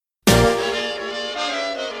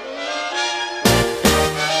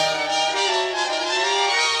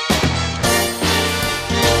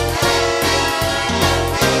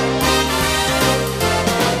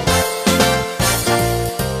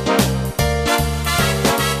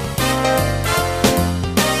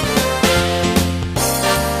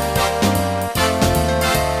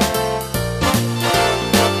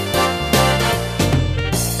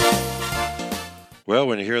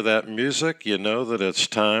you hear that music, you know that it's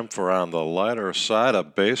time for On the Lighter Side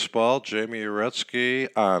of Baseball. Jamie Uretsky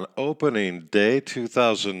on opening day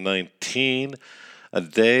 2019, a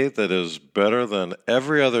day that is better than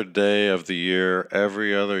every other day of the year,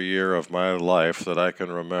 every other year of my life that I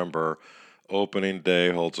can remember. Opening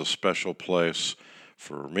day holds a special place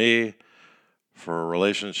for me, for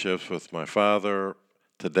relationships with my father.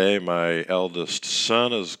 Today, my eldest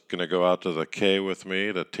son is going to go out to the K with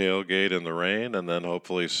me to tailgate in the rain and then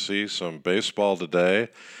hopefully see some baseball today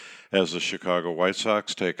as the Chicago White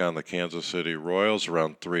Sox take on the Kansas City Royals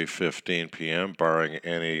around 3:15 p.m., barring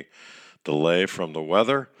any delay from the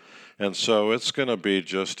weather. And so it's going to be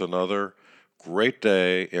just another great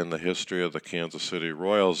day in the history of the Kansas City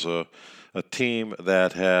Royals, a team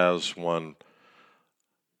that has won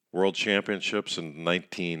World Championships in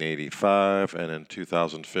 1985 and in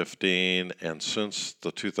 2015, and since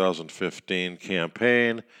the 2015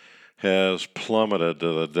 campaign has plummeted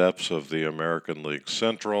to the depths of the American League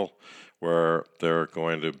Central, where they're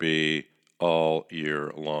going to be all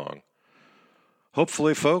year long.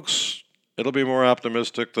 Hopefully, folks, it'll be more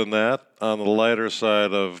optimistic than that. On the lighter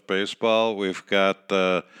side of baseball, we've got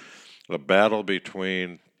a battle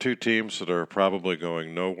between two teams that are probably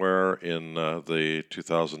going nowhere in the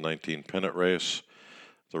 2019 pennant race.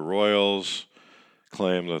 The Royals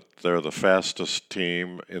claim that they're the fastest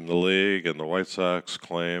team in the league, and the White Sox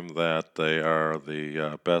claim that they are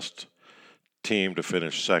the best team to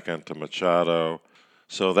finish second to Machado.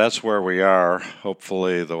 So that's where we are.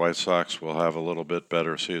 Hopefully the White Sox will have a little bit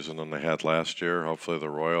better season than they had last year. Hopefully the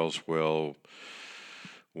Royals will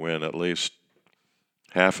win at least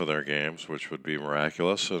half of their games, which would be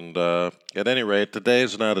miraculous. And at any rate, today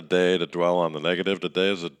is not a day to dwell on the negative.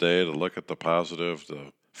 Today is a day to look at the positive,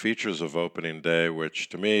 the features of opening day, which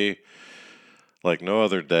to me, like no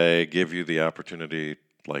other day, give you the opportunity,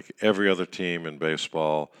 like every other team in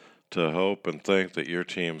baseball, to hope and think that your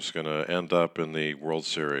team's going to end up in the World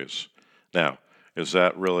Series. Now, is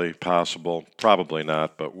that really possible? Probably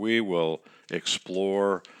not, but we will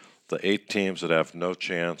explore the 8 teams that have no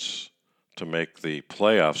chance to make the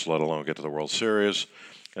playoffs, let alone get to the World Series.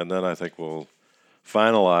 And then I think we'll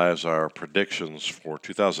finalize our predictions for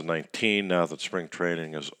 2019 now that spring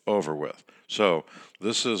training is over with. So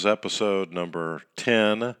this is episode number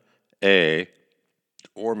 10A,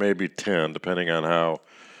 or maybe 10, depending on how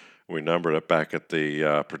we numbered it back at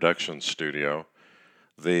the production studio.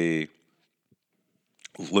 The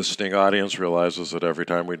listening audience realizes that every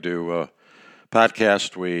time we do a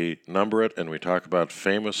podcast, we number it and we talk about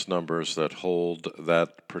famous numbers that hold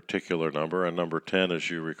that particular number. And number 10, as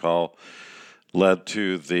you recall, led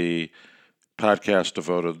to the podcast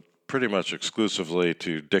devoted pretty much exclusively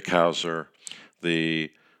to Dick Howser, the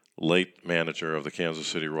late manager of the Kansas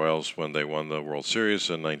City Royals when they won the World Series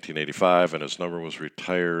in 1985, and his number was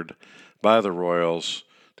retired by the Royals.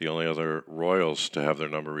 The only other Royals to have their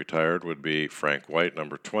number retired would be Frank White,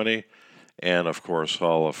 number 20, and, of course,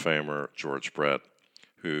 Hall of Famer George Brett,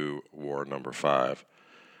 who wore number 5.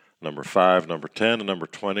 Number 5, number 10, and number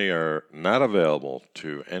 20 are not available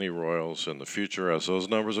to any Royals in the future, as those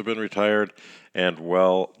numbers have been retired, and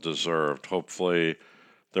well deserved. Hopefully,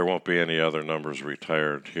 there won't be any other numbers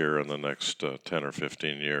retired here in the next 10 or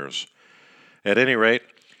 15 years. At any rate,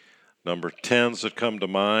 number 10s that come to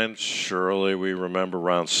mind, surely we remember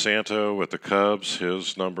Ron Santo with the Cubs.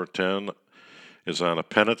 His number 10 is on a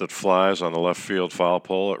pennant that flies on the left field foul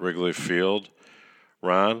pole at Wrigley Field.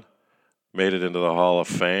 Ron made it into the Hall of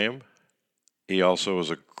Fame. He also was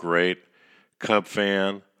a great Cub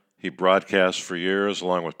fan. He broadcast for years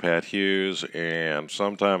along with Pat Hughes, and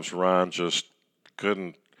sometimes Ron just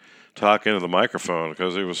couldn't talk into the microphone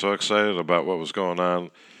because he was so excited about what was going on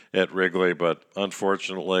at Wrigley. But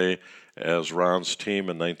unfortunately, as Ron's team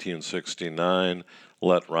in 1969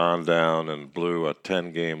 let Ron down and blew a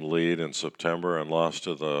 10-game lead in September and lost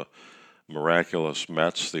to the miraculous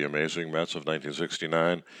Mets, the amazing Mets of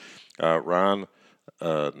 1969, Ron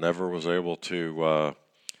never was able to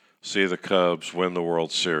see the Cubs win the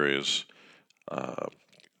World Series,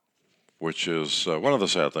 which is one of the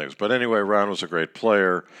sad things. But anyway, Ron was a great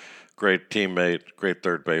player, great teammate, great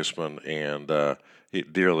third baseman, and he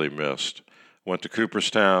dearly missed. Went to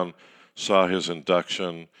Cooperstown, saw his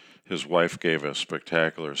induction. His wife gave a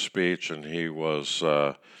spectacular speech, and he was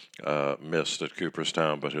missed at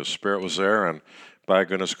Cooperstown, but his spirit was there, and by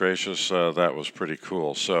goodness gracious, that was pretty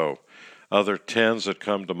cool. So other 10s that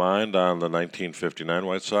come to mind on the 1959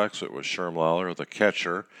 White Sox, it was Sherm Lawler, the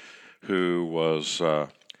catcher, who was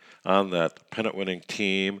on that pennant-winning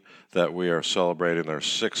team that we are celebrating their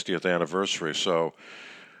 60th anniversary. So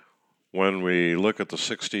When we look at the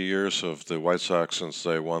 60 years of the White Sox since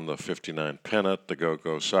they won the 59 pennant, the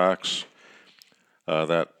Go Sox,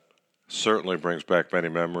 that certainly brings back many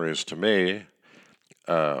memories to me.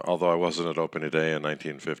 Although I wasn't at opening day in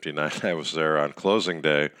 1959, I was there on closing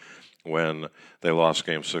day when they lost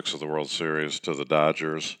Game 6 of the World Series to the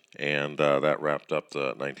Dodgers, and that wrapped up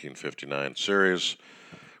the 1959 series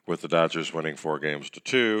with the Dodgers winning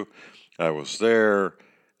 4-2. I was there.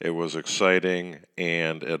 It was exciting,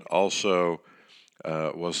 and it also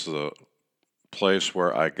was the place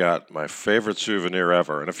where I got my favorite souvenir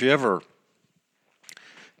ever. And if you ever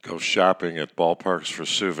go shopping at ballparks for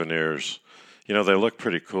souvenirs, you know, they look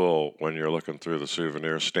pretty cool when you're looking through the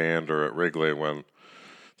souvenir stand, or at Wrigley when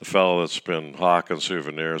the fellow that's been hawking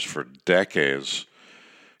souvenirs for decades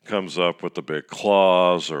comes up with the big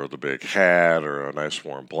claws or the big hat or a nice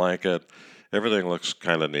warm blanket. Everything looks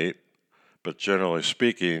kind of neat, but generally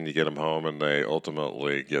speaking, you get them home and they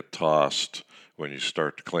ultimately get tossed when you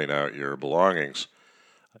start to clean out your belongings.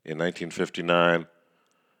 In 1959,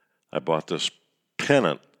 I bought this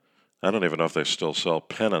pennant. I don't even know if they still sell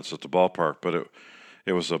pennants at the ballpark, but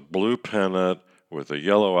it was a blue pennant with a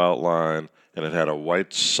yellow outline, and it had a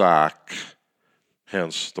white sock,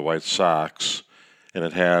 hence the White Sox, and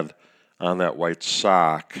it had on that white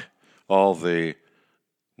sock all the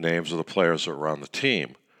names of the players that were on the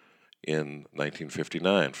team in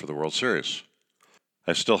 1959 for the World Series.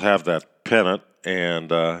 I still have that pennant,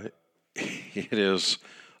 and it is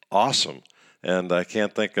awesome. And I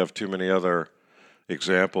can't think of too many other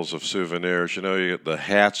examples of souvenirs. You know, the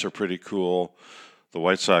hats are pretty cool. The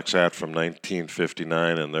White Sox hat from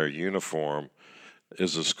 1959 and their uniform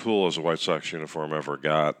is as cool as a White Sox uniform ever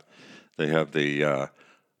got. They had the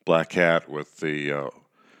black hat with the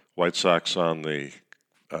White Sox on the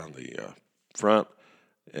front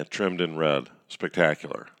and trimmed in red.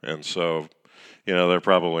 Spectacular. And so, you know, there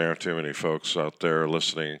probably aren't too many folks out there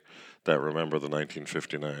listening that remember the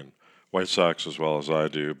 1959 White Sox as well as I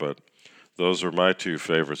do, but those are my two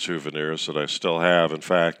favorite souvenirs that I still have. In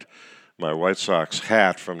fact, my White Sox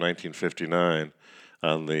hat from 1959,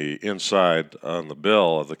 on the inside, on the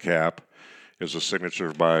bill of the cap, is a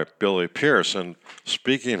signature by Billy Pierce. And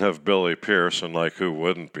speaking of Billy Pierce, and like who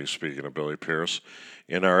wouldn't be speaking of Billy Pierce,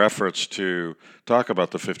 in our efforts to talk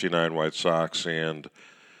about the 59 White Sox, and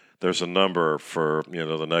there's a number for, you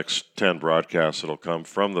know, the next 10 broadcasts that'll come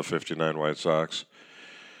from the 59 White Sox.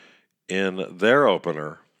 In their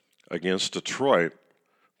opener against Detroit,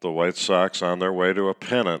 the White Sox, on their way to a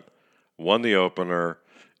pennant, won the opener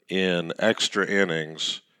in extra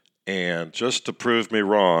innings. And just to prove me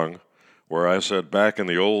wrong, where I said back in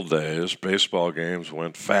the old days, baseball games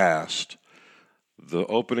went fast, the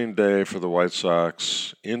opening day for the White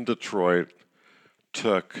Sox in Detroit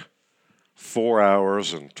took 4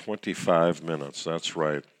 hours and 25 minutes. That's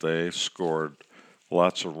right. They scored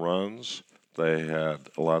lots of runs. They had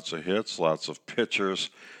lots of hits, lots of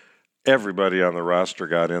pitchers. Everybody on the roster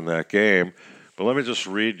got in that game. But let me just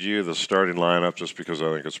read you the starting lineup just because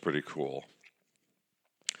I think it's pretty cool.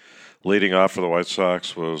 Leading off for the White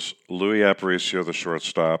Sox was Louis Aparicio, the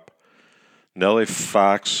shortstop. Nellie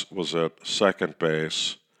Fox was at second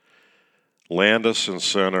base. Landis in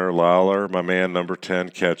center. Lawler, my man, number 10,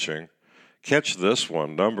 catching. Catch this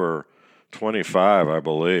one, number 25, I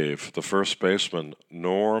believe. The first baseman,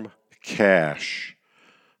 Norm Cash.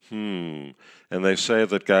 And they say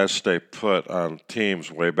that guys stay put on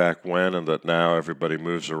teams way back when and that now everybody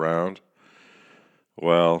moves around.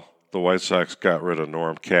 Well, the White Sox got rid of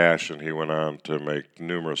Norm Cash, and he went on to make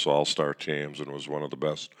numerous all-star teams and was one of the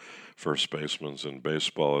best first basemen in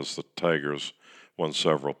baseball, as the Tigers won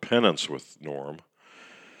several pennants with Norm.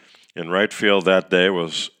 In right field that day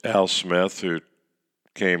was Al Smith, who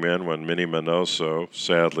came in when Minnie Minoso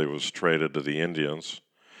sadly was traded to the Indians.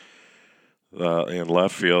 In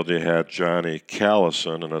left field, you had Johnny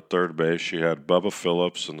Callison, and at third base, you had Bubba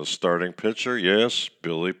Phillips, and the starting pitcher, yes,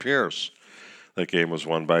 Billy Pierce. That game was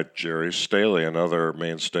won by Jerry Staley, another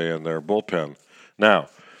mainstay in their bullpen. Now,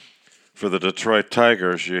 for the Detroit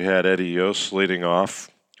Tigers, you had Eddie Yost leading off,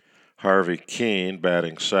 Harvey Keene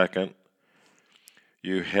batting second.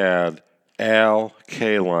 You had Al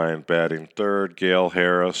Kaline batting third, Gale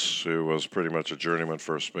Harris, who was pretty much a journeyman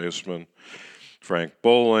first baseman, Frank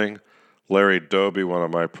Bowling, Larry Doby, one of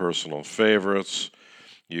my personal favorites.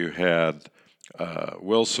 You had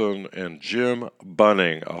Wilson and Jim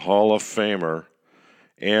Bunning, a Hall of Famer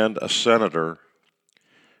and a senator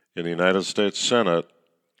in the United States Senate,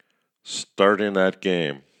 starting that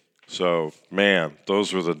game. So, man,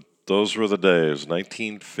 those were the days,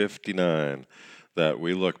 1959, that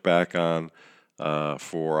we look back on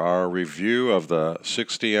for our review of the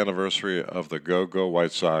 60th anniversary of the Go-Go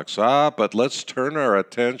White Sox. But let's turn our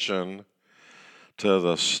attention to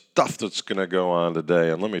the stuff that's going to go on today.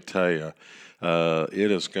 And let me tell you,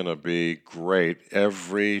 it is going to be great.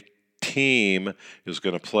 Every team is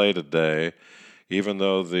going to play today, even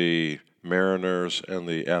though the Mariners and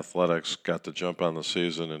the Athletics got the jump on the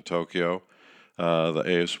season in Tokyo. The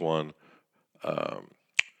A's won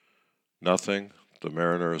nothing. The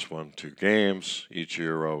Mariners won 2 games.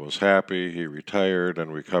 Ichiro was happy. He retired,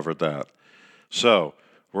 and we covered that. So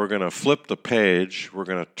we're going to flip the page. We're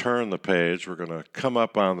going to turn the page. We're going to come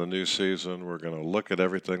up on the new season. We're going to look at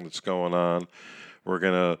everything that's going on. We're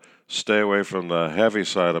going to stay away from the heavy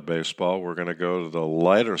side of baseball. We're going to go to the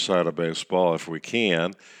lighter side of baseball if we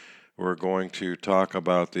can. We're going to talk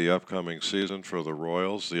about the upcoming season for the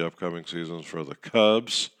Royals, the upcoming seasons for the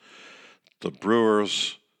Cubs, the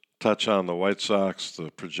Brewers, touch on the White Sox,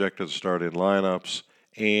 the projected starting lineups,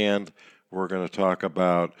 and we're going to talk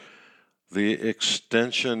about the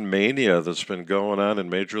extension mania that's been going on in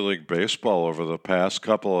Major League Baseball over the past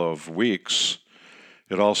couple of weeks.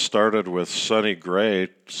 It all started with Sonny Gray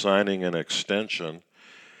signing an extension,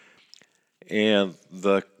 and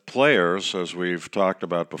the players, as we've talked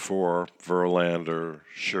about before, Verlander,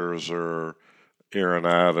 Scherzer,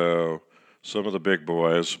 Arenado, some of the big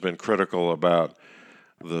boys have been critical about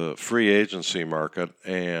the free agency market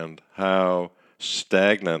and how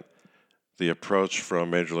stagnant the approach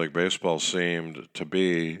from Major League Baseball seemed to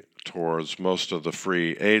be towards most of the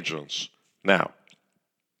free agents. Now,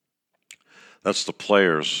 that's the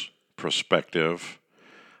players' perspective.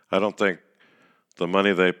 I don't think the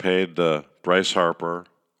money they paid to Bryce Harper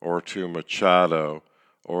or to Machado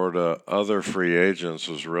or to other free agents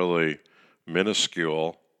is really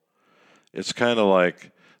minuscule. It's kind of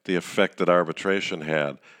like the effect that arbitration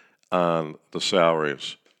had on the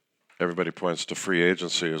salaries. Everybody points to free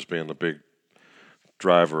agency as being the big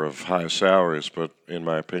driver of high salaries, but in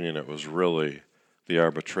my opinion, it was really the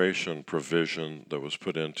arbitration provision that was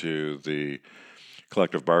put into the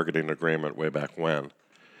collective bargaining agreement way back when.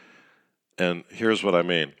 And here's what I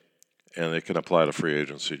mean, and it can apply to free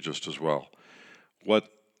agency just as well. What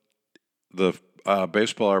the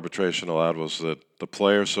baseball arbitration allowed was that the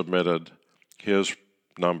player submitted his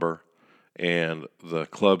number and the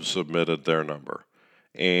club submitted their number.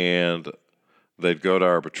 And they'd go to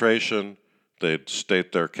arbitration, they'd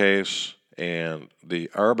state their case, and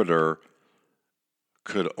the arbiter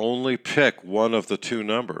could only pick one of the 2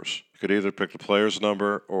 numbers. You could either pick the player's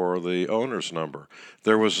number or the owner's number.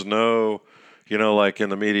 There was no, like in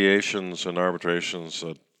the mediations and arbitrations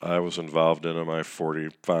that I was involved in my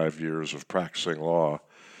 45 years of practicing law,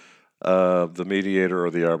 the mediator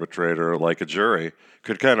or the arbitrator, like a jury,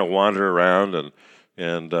 could kind of wander around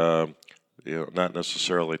and not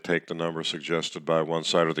necessarily take the number suggested by one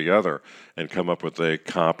side or the other and come up with a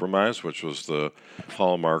compromise, which was the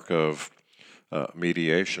hallmark of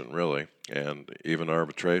mediation, really, and even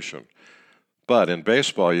arbitration. But in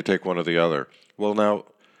baseball, you take one or the other. Well, now,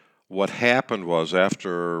 what happened was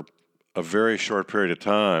after a very short period of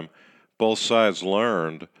time, both sides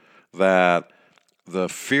learned that the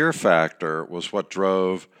fear factor was what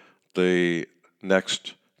drove the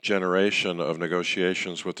next generation of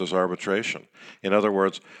negotiations with this arbitration. In other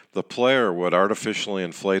words, the player would artificially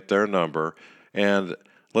inflate their number, and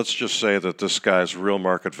let's just say that this guy's real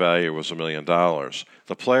market value was $1 million.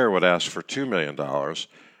 The player would ask for $2 million,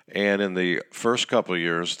 and in the first couple of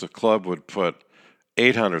years, the club would put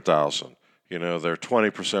 $800,000. They're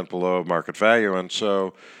 20% below market value, and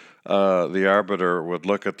so the arbiter would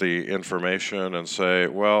look at the information and say,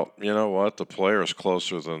 well, you know what, the player's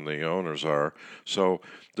closer than the owners are, so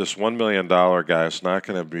this $1 million guy is not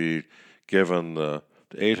going to be given the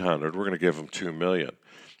 $800,000, we're going to give him $2 million.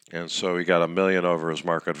 And so he got $1 million over his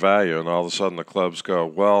market value, and all of a sudden the clubs go,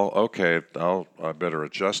 well, okay, I better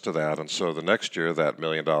adjust to that. And so the next year, that $1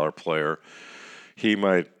 million player, he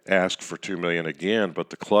might ask for $2 million again, but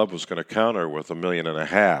the club was going to counter with $1.5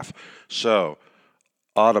 million. So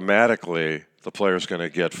automatically, the player's going to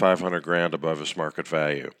get $500,000 above his market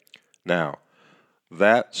value. Now,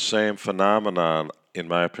 that same phenomenon, in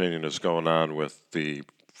my opinion, is going on with the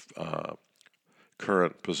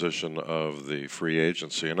current position of the free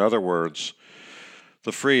agency. In other words,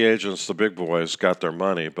 the free agents, the big boys, got their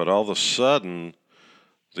money, but all of a sudden,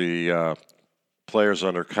 the players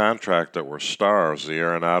under contract that were stars, the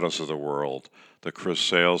Arenados of the world, the Chris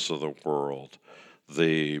Sales of the world,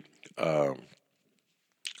 the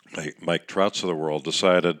Mike Trouts of the world,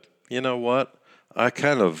 decided, you know what, I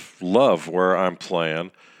kind of love where I'm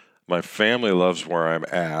playing. My family loves where I'm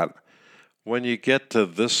at. When you get to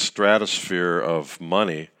this stratosphere of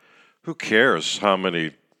money, who cares how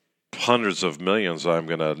many hundreds of millions I'm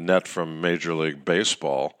going to net from Major League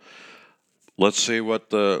Baseball? Let's see what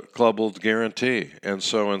the club will guarantee. And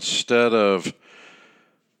so instead of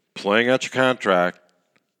playing out your contract,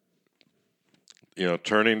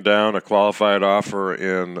 turning down a qualified offer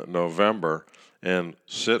in November and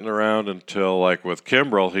sitting around until, like with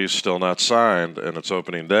Kimbrel, he's still not signed and it's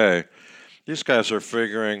opening day, these guys are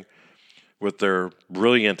figuring with their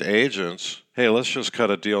brilliant agents, hey, let's just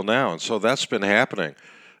cut a deal now. And so that's been happening.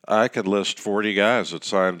 I could list 40 guys that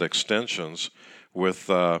signed extensions, with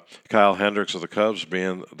Kyle Hendricks of the Cubs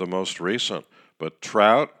being the most recent. But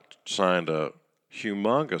Trout signed a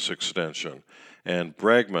humongous extension, and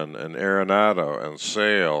Bregman and Arenado and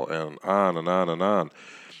Sale and on and on and on,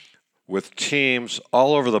 with teams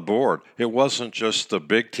all over the board. It wasn't just the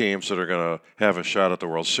big teams that are going to have a shot at the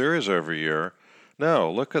World Series every year.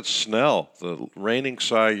 No, look at Snell, the reigning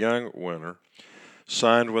Cy Young winner,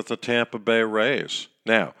 signed with the Tampa Bay Rays.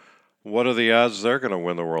 Now, what are the odds they're going to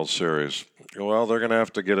win the World Series? Well, they're going to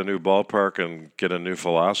have to get a new ballpark and get a new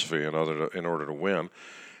philosophy in order to win.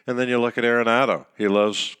 And then you look at Arenado. He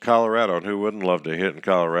loves Colorado, and who wouldn't love to hit in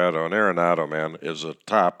Colorado? And Arenado, man, is a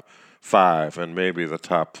top 5 and maybe the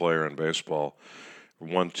top player in baseball,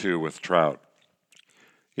 1-2 with Trout.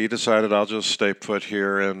 He decided, I'll just stay put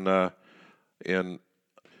here in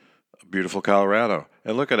beautiful Colorado.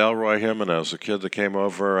 And look at Elroy Jimenez, the kid that came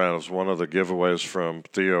over and was one of the giveaways from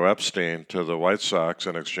Theo Epstein to the White Sox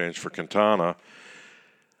in exchange for Quintana.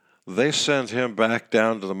 They send him back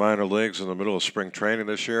down to the minor leagues in the middle of spring training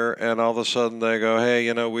this year, and all of a sudden they go,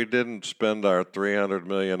 hey, we didn't spend our $300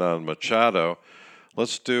 million on Machado.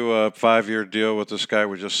 Let's do a 5-year deal with this guy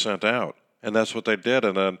we just sent out. And that's what they did.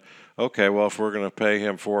 And then, okay, well, if we're going to pay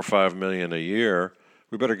him $4 or $5 million a year,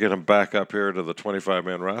 we better get him back up here to the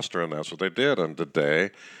 25-man roster, and that's what they did. And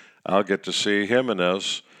today, I'll get to see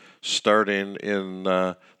Jimenez starting in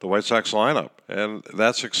the White Sox lineup, and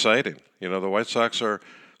that's exciting. The White Sox are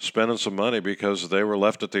spending some money because they were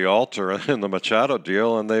left at the altar in the Machado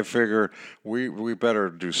deal, and they figure we better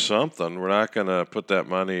do something. We're not going to put that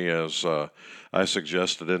money, as I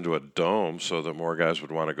suggested, into a dome so that more guys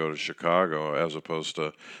would want to go to Chicago, as opposed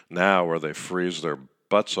to now where they freeze their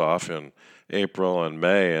butts off in April and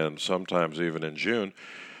May and sometimes even in June.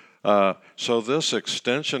 So this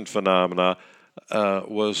extension phenomena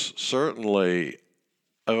was certainly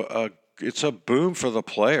it's a boom for the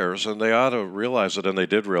players, and they ought to realize it, and they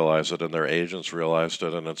did realize it, and their agents realized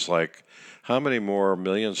it. And it's like, how many more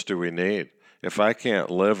millions do we need? If I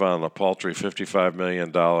can't live on the paltry $55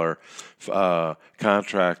 million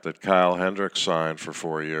contract that Kyle Hendricks signed for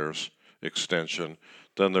 4 years extension,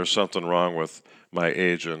 then there's something wrong with my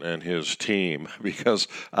agent and his team, because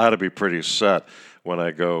I ought to be pretty set when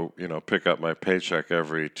I go, pick up my paycheck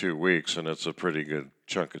every 2 weeks, and it's a pretty good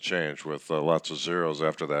chunk of change with lots of zeros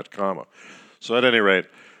after that comma. So at any rate,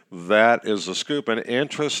 that is the scoop. And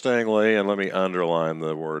interestingly, and let me underline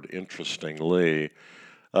the word interestingly,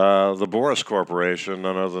 the Boras Corporation,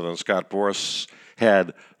 none other than Scott Boras,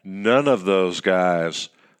 had none of those guys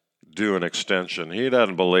do an extension. He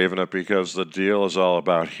doesn't believe in it because the deal is all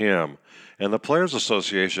about him. And the Players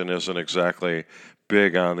Association isn't exactly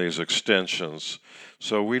big on these extensions.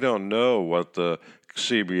 So we don't know what the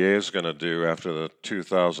CBA is going to do after the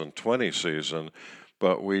 2020 season.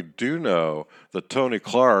 But we do know that Tony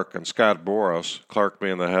Clark and Scott Boras, Clark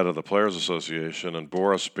being the head of the Players Association and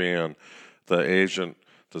Boras being the agent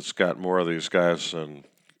that's got more of these guys than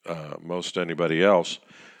most anybody else,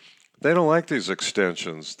 they don't like these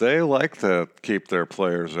extensions. They like to keep their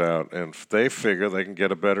players out, and they figure they can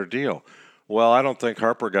get a better deal. Well, I don't think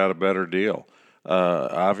Harper got a better deal.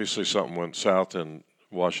 Obviously, something went south in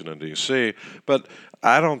Washington, D.C., but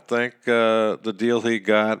I don't think the deal he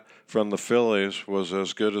got from the Phillies was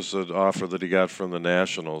as good as the offer that he got from the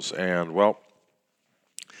Nationals. And, well,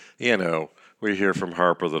 we hear from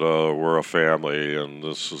Harper that, we're a family and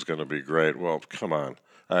this is going to be great. Well, come on.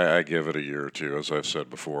 I give it a year or two, as I've said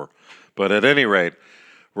before. But at any rate,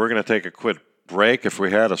 we're going to take a quick break. If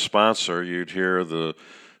we had a sponsor, you'd hear the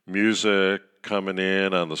music coming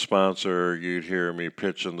in on the sponsor, you'd hear me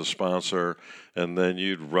pitching the sponsor, and then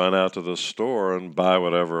you'd run out to the store and buy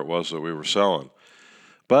whatever it was that we were selling.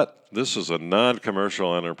 But this is a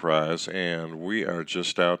non-commercial enterprise, and we are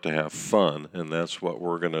just out to have fun, and that's what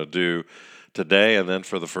we're going to do today and then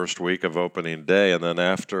for the first week of opening day. And then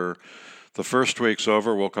after the first week's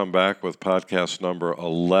over, we'll come back with podcast number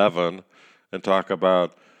 11 and talk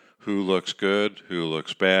about who looks good, who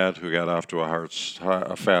looks bad, who got off to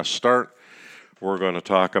a fast start. We're going to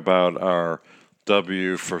talk about our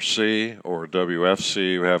W4C or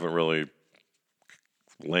WFC. We haven't really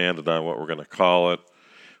landed on what we're going to call it.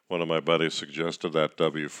 one of my buddies suggested that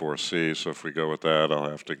W4C, so if we go with that, I'll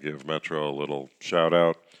have to give Metro a little shout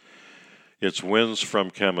out. It's wins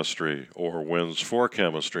from chemistry or wins for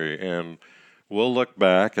chemistry, and we'll look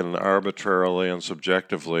back and arbitrarily and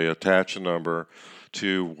subjectively attach a number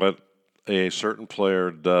to what a certain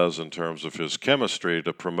player does in terms of his chemistry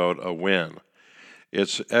to promote a win.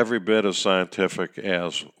 It's every bit as scientific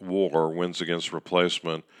as WAR, wins against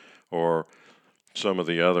replacement, or some of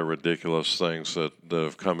the other ridiculous things that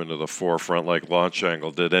have come into the forefront, like launch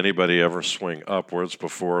angle. Did anybody ever swing upwards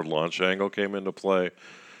before launch angle came into play?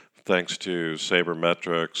 Thanks to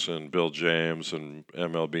Sabermetrics and Bill James and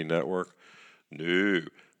MLB Network? No.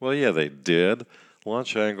 Well, yeah, they did.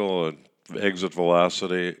 Launch angle and exit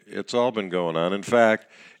velocity, it's all been going on. In fact,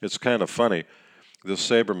 it's kind of funny. The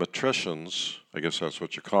sabermetricians, I guess that's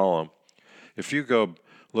what you call them, if you go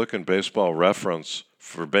look in Baseball Reference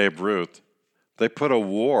for Babe Ruth, they put a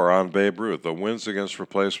WAR on Babe Ruth, the wins against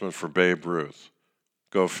replacement for Babe Ruth.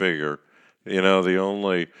 Go figure. You know, the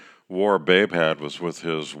only WAR Babe had was with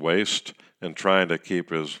his waist and trying to keep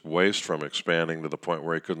his waist from expanding to the point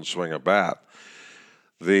where he couldn't swing a bat.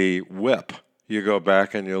 The WHIP, you go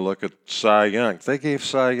back and you look at Cy Young. They gave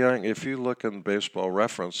Cy Young, if you look in Baseball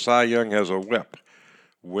Reference, Cy Young has a WHIP,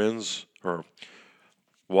 wins or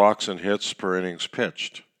walks and hits per innings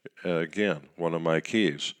pitched. Again, one of my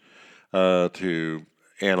keys to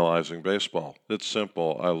analyzing baseball. It's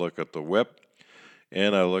simple. I look at the WHIP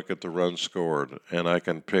and I look at the runs scored, and I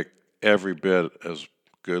can pick every bit as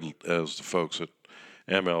good as the folks at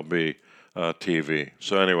MLB TV.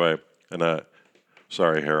 So anyway, and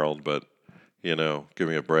sorry, Harold, but you know, give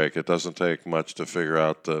me a break. It doesn't take much to figure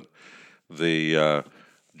out that the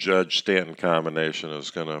Judge Stanton combination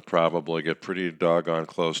is going to probably get pretty doggone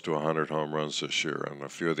close to 100 home runs this year, and a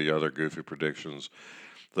few of the other goofy predictions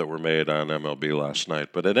that were made on MLB last night.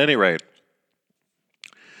 But at any rate,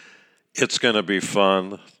 it's going to be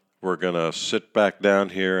fun. We're going to sit back down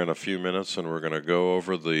here in a few minutes, and we're going to go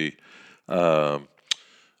over the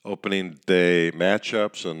opening day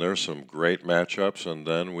matchups, and there's some great matchups, and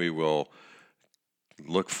then we will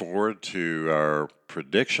look forward to our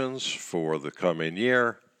predictions for the coming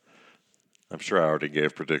year. I'm sure I already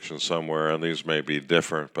gave predictions somewhere, and these may be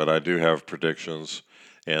different, but I do have predictions,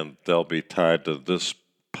 and they'll be tied to this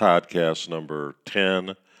podcast number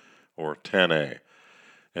 10 or 10A.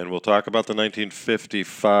 And we'll talk about the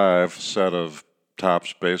 1955 set of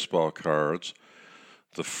Topps baseball cards,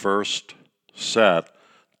 the first set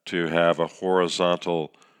to have a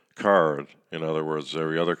horizontal card. In other words,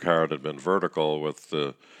 every other card had been vertical with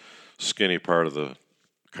the skinny part of the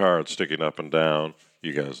card sticking up and down.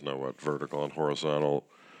 You guys know what vertical and horizontal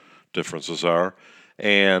differences are.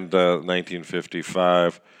 And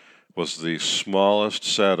 1955 was the smallest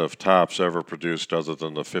set of Topps ever produced other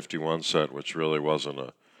than the 51 set, which really wasn't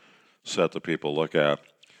a set that people look at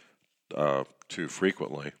too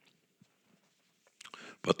frequently.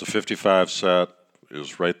 But the 55 set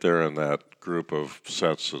is right there in that group of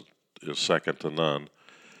sets that is second to none.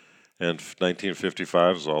 And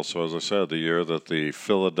 1955 is also, as I said, the year that the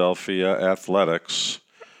Philadelphia Athletics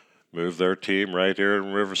moved their team right here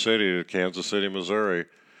in River City to Kansas City, Missouri,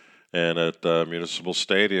 and at Municipal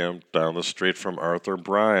Stadium down the street from Arthur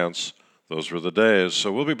Bryant's. Those were the days.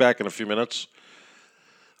 So we'll be back in a few minutes.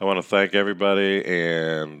 I want to thank everybody,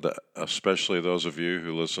 and especially those of you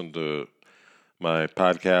who listened to my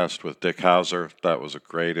podcast with Dick Hauser. That was a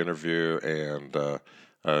great interview, and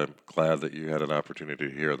I'm glad that you had an opportunity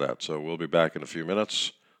to hear that. So we'll be back in a few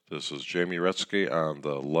minutes. This is Jamie Uretsky on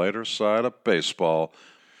the lighter side of baseball.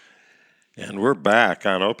 And we're back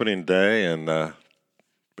on opening day and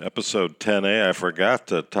episode 10A. I forgot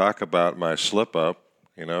to talk about my slip-up.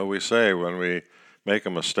 You know, we say when we make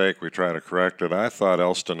a mistake, we try to correct it. I thought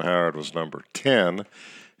Elston Howard was number 10, and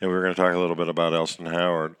we were going to talk a little bit about Elston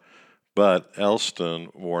Howard. But Elston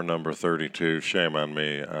wore number 32. Shame on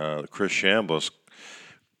me. Chris Chambliss,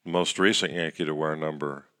 most recent Yankee to wear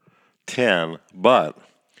number 10. But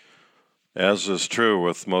as is true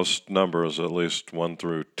with most numbers, at least 1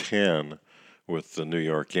 through 10 with the New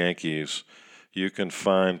York Yankees, you can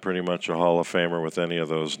find pretty much a Hall of Famer with any of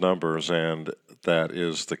those numbers, and that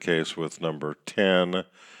is the case with number 10,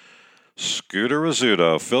 Scooter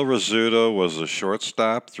Rizzuto. Phil Rizzuto was a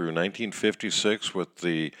shortstop through 1956 with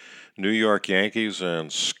the New York Yankees, and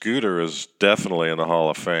Scooter is definitely in the Hall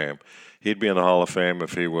of Fame. He'd be in the Hall of Fame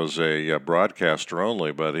if he was a broadcaster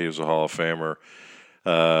only, but he was a Hall of Famer.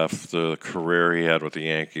 The career he had with the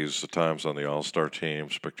Yankees, the times on the All-Star team,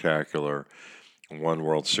 spectacular. Won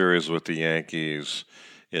World Series with the Yankees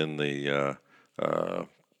in the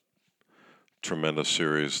tremendous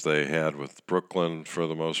series they had with Brooklyn for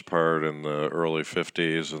the most part in the early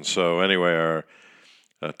 50s. And so anyway, our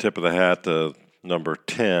tip of the hat to number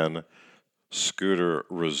 10, Scooter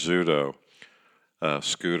Rizzuto.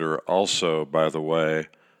 Scooter also, by the way,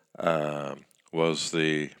 was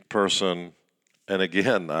the person, and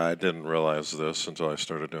again, I didn't realize this until I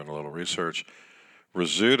started doing a little research.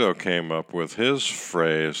 Rizzuto came up with his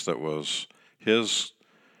phrase that was his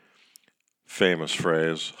famous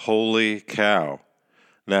phrase, "Holy cow."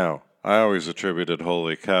 Now, I always attributed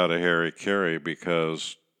 "Holy cow" to Harry Carey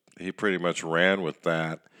because he pretty much ran with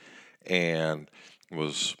that and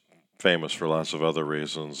was famous for lots of other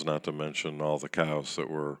reasons, not to mention all the cows that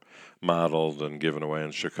were modeled and given away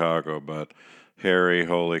in Chicago. But Harry,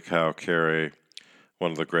 Holy Cow Carey,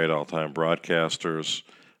 one of the great all-time broadcasters.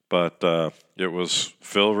 But it was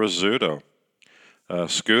Phil Rizzuto,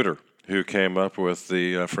 Scooter, who came up with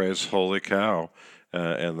the phrase "Holy cow,"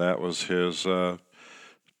 and that was his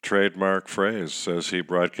trademark phrase as he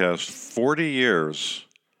broadcast 40 years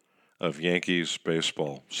of Yankees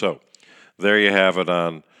baseball. So there you have it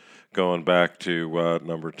on going back to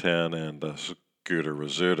number 10 and Scooter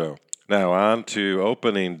Rizzuto. Now on to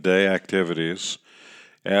opening day activities.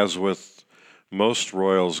 As with most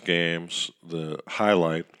Royals games, the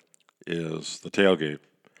highlight is the tailgate.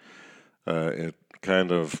 It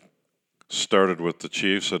kind of started with the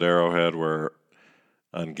Chiefs at Arrowhead, where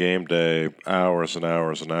on game day, hours and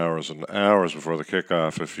hours and hours and hours before the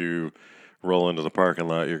kickoff, if you roll into the parking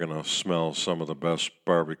lot, you're going to smell some of the best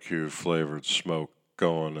barbecue-flavored smoke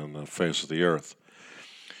going in the face of the earth.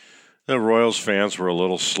 The Royals fans were a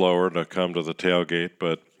little slower to come to the tailgate,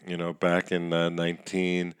 but, back in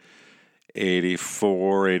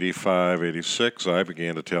 1984, 85, 86, I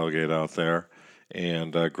began to tailgate out there,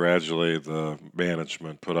 and gradually the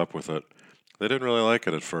management put up with it. They didn't really like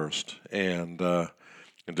it at first, and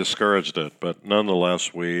discouraged it, but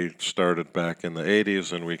nonetheless, we started back in the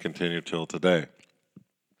 80s, and we continue till today.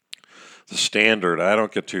 The standard, I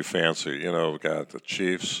don't get too fancy. We got the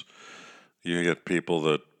Chiefs. You get people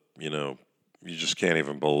that, you just can't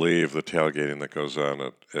even believe the tailgating that goes on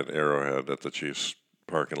at Arrowhead at the Chiefs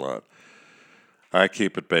parking lot. I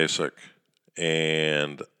keep it basic,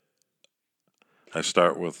 and I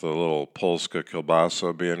start with a little Polska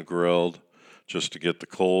kielbasa being grilled just to get the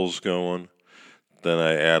coals going. Then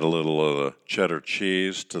I add a little of the cheddar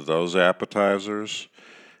cheese to those appetizers.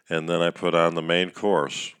 And then I put on the main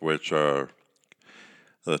course, which are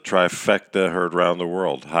the trifecta heard around the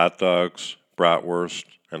world: hot dogs, bratwurst,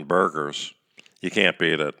 and burgers. You can't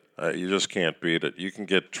beat it. You just can't beat it. You can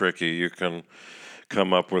get tricky. You can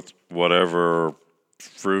come up with whatever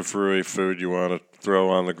frou-frou food you want to throw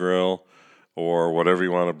on the grill or whatever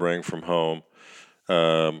you want to bring from home.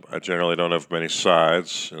 I generally don't have many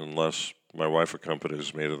sides unless my wife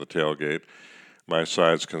accompanies me to the tailgate. My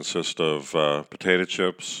sides consist of potato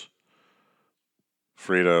chips,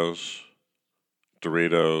 Fritos,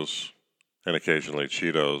 Doritos, and occasionally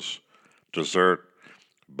Cheetos. Dessert,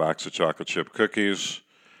 box of chocolate chip cookies,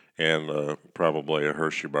 and probably a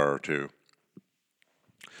Hershey bar or two.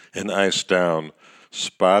 And iced down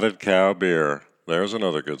Spotted Cow beer. There's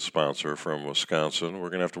another good sponsor from Wisconsin. We're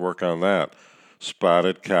going to have to work on that.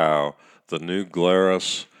 Spotted Cow, the New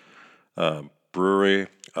Glarus brewery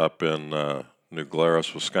up in New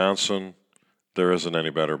Glarus, Wisconsin. There isn't any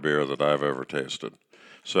better beer that I've ever tasted.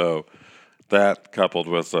 So that coupled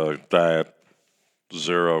with a Diet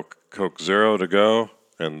Zero, Coke Zero to go,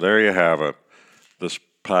 and there you have it. This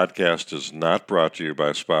podcast is not brought to you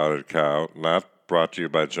by Spotted Cow, not brought to you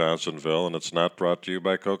by Johnsonville, and it's not brought to you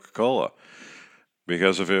by Coca-Cola.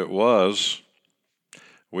 Because if it was,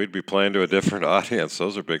 we'd be playing to a different audience.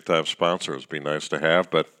 Those are big-time sponsors. It'd be nice to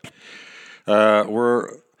have, but we're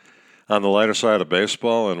on the lighter side of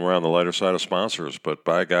baseball, and we're on the lighter side of sponsors. But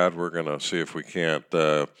by God, we're going to see if we can't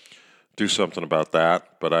do something about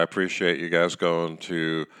that. But I appreciate you guys going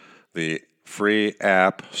to the free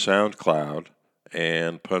app SoundCloud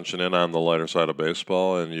and punching in on the lighter side of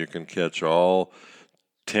baseball, and you can catch all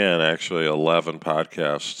 10, actually 11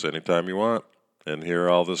 podcasts anytime you want and hear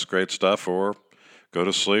all this great stuff, or go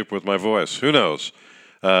to sleep with my voice. Who knows?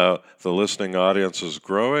 The listening audience is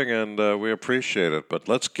growing, and we appreciate it. But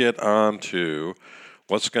let's get on to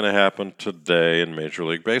what's going to happen today in Major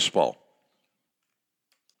League Baseball.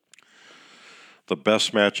 The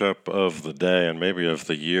best matchup of the day, and maybe of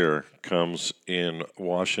the year, comes in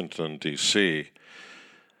Washington, D.C.,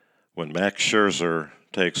 when Max Scherzer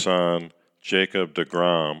takes on Jacob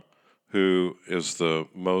deGrom, who is the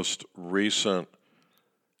most recent,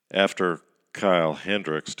 after Kyle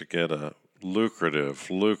Hendricks, to get a lucrative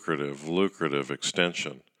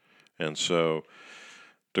extension. And so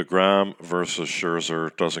DeGrom versus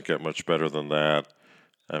Scherzer doesn't get much better than that.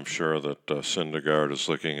 I'm sure that Syndergaard is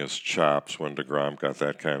licking his chops when DeGrom got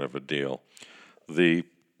that kind of a deal. The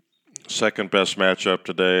second best matchup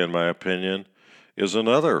today, in my opinion, is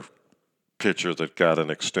another pitcher that got an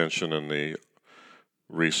extension in the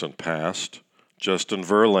recent past, Justin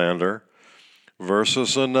Verlander,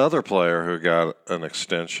 versus another player who got an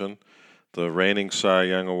extension, the reigning Cy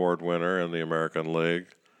Young Award winner in the American League,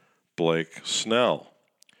 Blake Snell.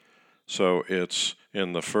 So it's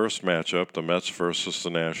in the first matchup, the Mets versus the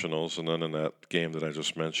Nationals, and then in that game that I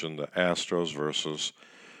just mentioned, the Astros versus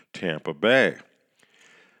Tampa Bay.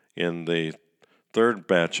 In the third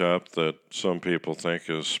matchup that some people think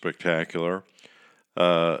is spectacular,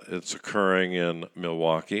 it's occurring in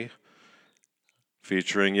Milwaukee,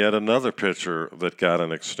 featuring yet another pitcher that got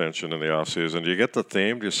an extension in the offseason. Do you get the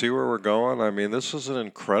theme? Do you see where we're going? I mean, this is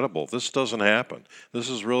incredible. This doesn't happen. This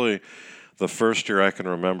is really the first year I can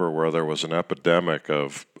remember where there was an epidemic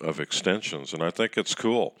of extensions, and I think it's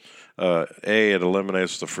cool. It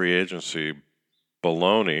eliminates the free agency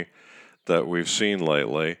baloney that we've seen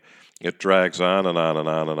lately. It drags on and on and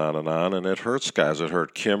on and on and on, and it hurts guys. It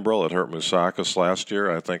hurt Kimbrel. It hurt Moustakas last year.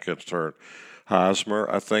 I think it hurt Hosmer.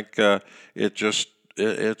 I think it's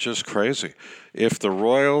just crazy. If the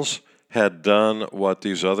Royals had done what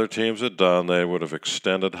these other teams had done, they would have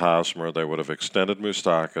extended Hosmer. They would have extended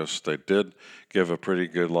Moustakas. They did give a pretty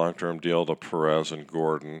good long-term deal to Perez and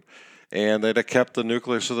Gordon, and they'd have kept the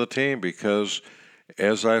nucleus of the team because,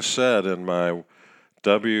 as I said in my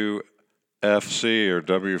WFC or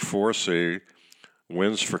W4C,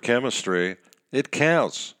 wins for chemistry, it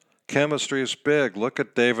counts. Chemistry is big. Look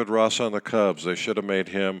at David Ross on the Cubs. They should have made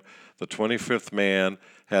him the 25th man,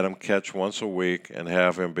 had him catch once a week, and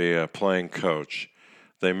have him be a playing coach.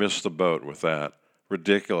 They missed the boat with that.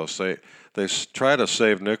 Ridiculous. They try to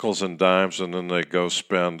save nickels and dimes, and then they go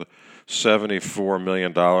spend $74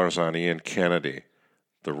 million on Ian Kennedy,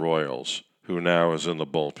 the Royals, who now is in the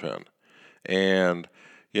bullpen. And,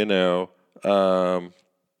 the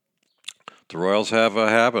Royals have a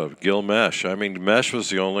habit of Gil Mesh. I mean, Mesh was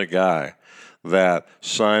the only guy that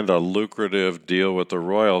signed a lucrative deal with the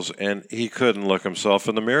Royals, and he couldn't look himself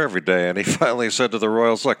in the mirror every day. And he finally said to the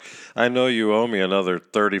Royals, look, I know you owe me another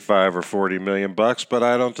 35 or 40 million bucks, but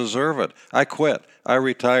I don't deserve it. I quit. I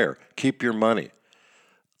retire. Keep your money.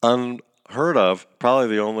 Unheard of, probably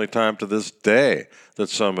the only time to this day that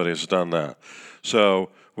somebody's done that.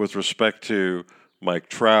 So with respect to Mike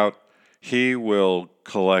Trout, he will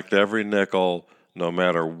collect every nickel no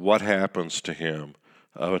matter what happens to him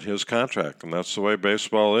of his contract, and that's the way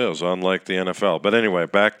baseball is, unlike the NFL. But anyway,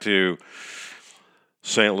 back to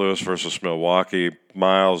St. Louis versus Milwaukee.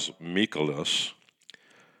 Miles Mikolas.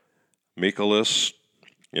 Mikolas,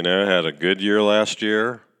 had a good year last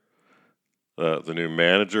year. The new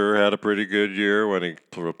manager had a pretty good year when he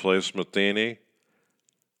replaced Matheny.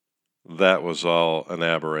 That was all an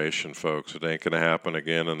aberration, folks. It ain't going to happen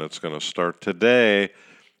again, and it's going to start today.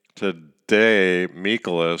 Today,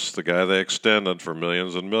 Mikolas, the guy they extended for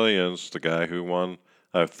millions and millions, the guy who won,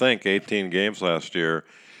 I think, 18 games last year,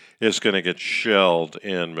 is going to get shelled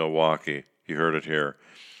in Milwaukee. You heard it here.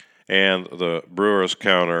 And the Brewers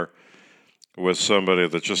counter with somebody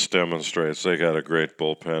that just demonstrates they got a great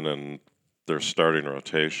bullpen and their starting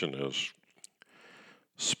rotation is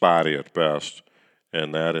spotty at best.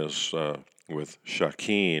 And that is with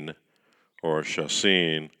Shaquin or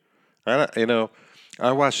Chacin.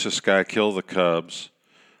 I watched this guy kill the Cubs.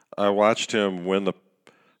 I watched him win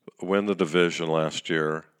the division last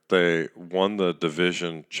year. They won the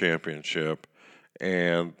division championship,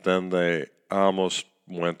 and then they almost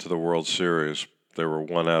went to the World Series. They were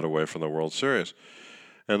one out away from the World Series.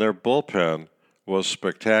 And their bullpen was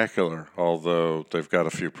spectacular, although they've got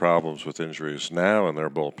a few problems with injuries now in their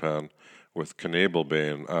bullpen, with Knebel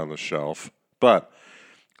being on the shelf. But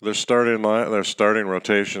their starting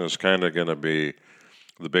rotation is kind of going to be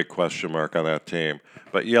the big question mark on that team.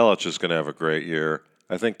 But Yelich is going to have a great year.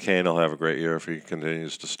 I think Kane will have a great year if he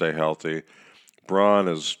continues to stay healthy. Braun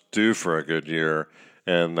is due for a good year,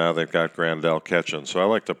 and now they've got Grandal catching. So I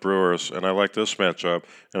like the Brewers, and I like this matchup,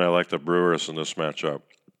 and I like the Brewers in this matchup.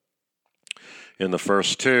 In the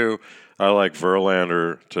first two, I like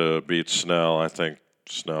Verlander to beat Snell. I think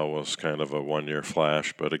Snell was kind of a one-year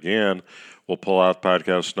flash. But again, we'll pull out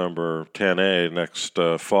podcast number 10A next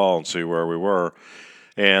fall and see where we were.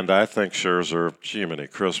 And I think Scherzer, Jiminy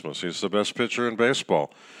Christmas, he's the best pitcher in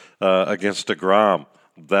baseball against DeGrom.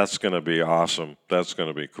 That's going to be awesome. That's going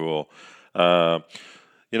to be cool. The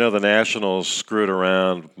Nationals screwed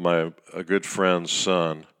around a good friend's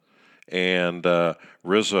son, And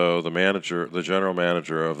Rizzo, the general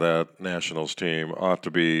manager of that Nationals team, ought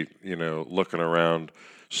to be, looking around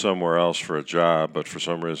somewhere else for a job, but for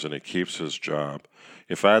some reason he keeps his job.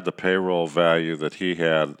 If I had the payroll value that he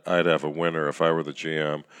had, I'd have a winner if I were the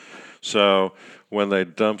GM. So when they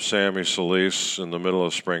dumped Sammy Solis in the middle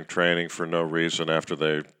of spring training for no reason after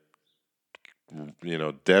they,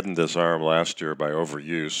 deadened his arm last year by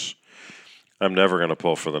overuse, I'm never going to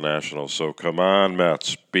pull for the Nationals. So come on,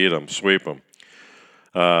 Mets, beat them, sweep them.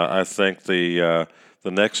 I think the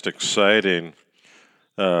next exciting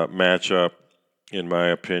matchup, in my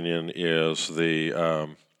opinion, is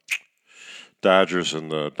the Dodgers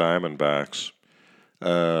and the Diamondbacks.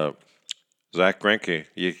 Zach Greinke,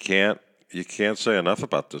 you can't say enough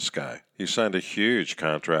about this guy. He signed a huge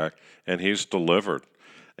contract, and he's delivered.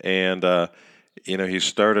 And he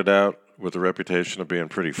started out with a reputation of being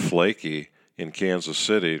pretty flaky in Kansas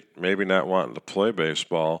City, maybe not wanting to play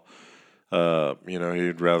baseball.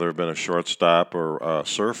 He'd rather have been a shortstop or a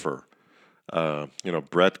surfer.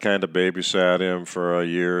 Brett kind of babysat him for a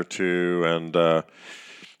year or two, and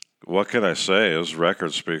what can I say? His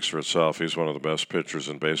record speaks for itself. He's one of the best pitchers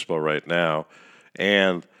in baseball right now,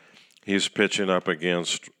 and he's pitching up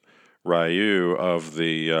against Ryu of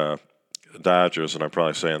the Dodgers, and I'm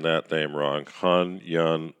probably saying that name wrong,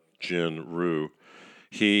 Hyun Jin Ryu.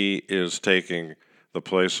 He is taking the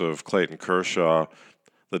place of Clayton Kershaw.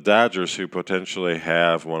 The Dodgers, who potentially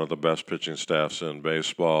have one of the best pitching staffs in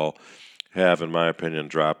baseball, have, in my opinion,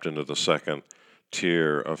 dropped into the second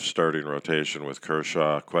tier of starting rotation with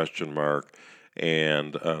Kershaw, question mark,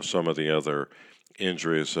 and some of the other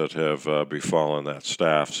injuries that have befallen that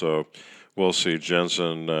staff. So we'll see.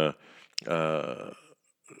 Jansen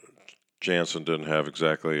didn't have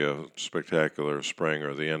exactly a spectacular spring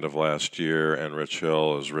or the end of last year, and Rich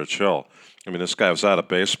Hill is Rich Hill. I mean, this guy was out of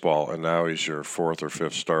baseball, and now he's your fourth or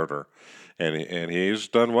fifth starter, and he's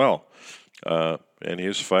done well. And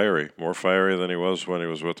he's fiery, more fiery than he was when he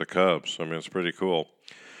was with the Cubs. I mean, it's pretty cool.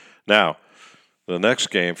 Now, the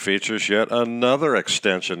next game features yet another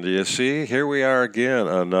extension. Do you see? Here we are again,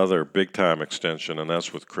 another big-time extension, and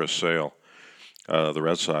that's with Chris Sale, the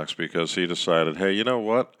Red Sox, because he decided, hey, you know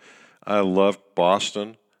what? I love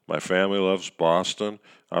Boston. My family loves Boston.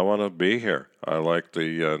 I want to be here. I like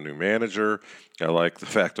the new manager. I like the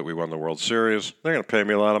fact that we won the World Series. They're going to pay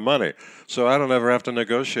me a lot of money. So I don't ever have to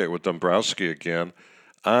negotiate with Dombrowski again.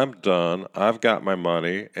 I'm done. I've got my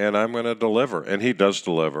money, and I'm going to deliver. And he does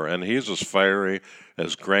deliver. And he's as fiery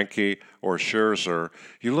as Greinke or Scherzer.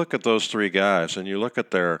 You look at those three guys, and you look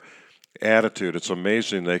at their attitude. It's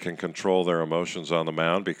amazing they can control their emotions on the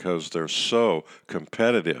mound because they're so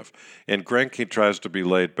competitive. And Greinke tries to be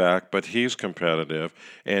laid back, but he's competitive.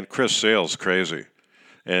 And Chris Sale's crazy.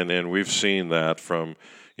 And we've seen that from,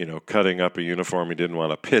 cutting up a uniform he didn't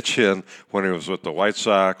want to pitch in when he was with the White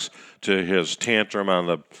Sox, to his tantrum on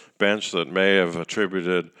the bench that may have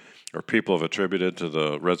attributed, or people have attributed, to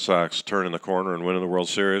the Red Sox turning the corner and winning the World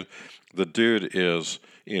Series. The dude is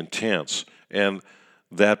intense. And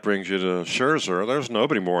that brings you to Scherzer. There's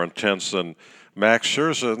nobody more intense than Max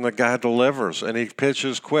Scherzer, and the guy delivers, and he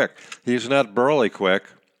pitches quick. He's not burly quick,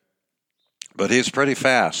 but he's pretty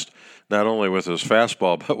fast, not only with his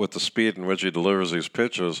fastball, but with the speed in which he delivers these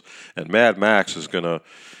pitches. And Mad Max is going to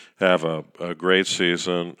have a great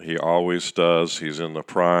season. He always does. He's in the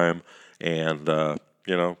prime, and,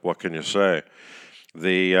 what can you say?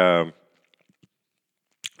 The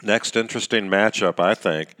next interesting matchup, I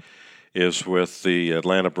think, is with the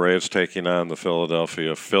Atlanta Braves taking on the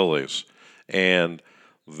Philadelphia Phillies. And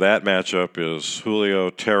that matchup is Julio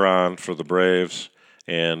Teheran for the Braves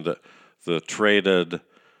and the traded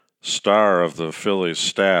star of the Phillies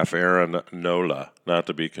staff, Aaron Nola, not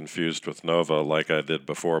to be confused with Nova like I did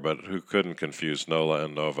before, but who couldn't confuse Nola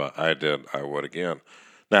and Nova? I did. I would again.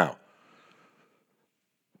 Now,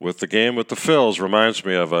 with the game with the Phils reminds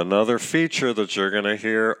me of another feature that you're going to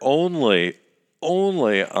hear only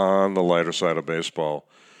on the lighter side of baseball.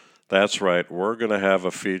 That's right. We're going to have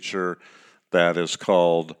a feature that is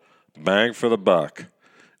called Bang for the Buck.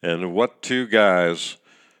 And what two guys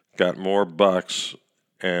got more bucks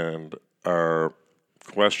and are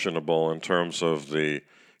questionable in terms of the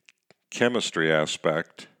chemistry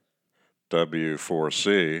aspect,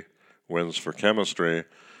 W4C, wins for chemistry,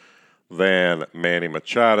 than Manny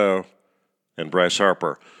Machado and Bryce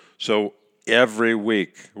Harper. So every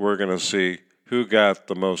week we're going to see who got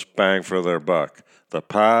the most bang for their buck, the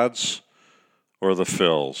Pods or the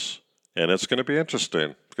Phils. And it's going to be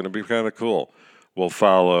interesting. It's going to be kind of cool. We'll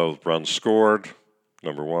follow runs scored,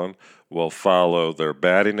 number one. We'll follow their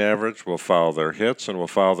batting average. We'll follow their hits, and we'll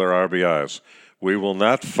follow their RBIs. We will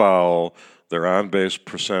not follow their on-base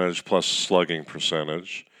percentage plus slugging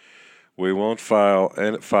percentage. We won't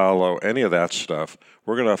follow any of that stuff.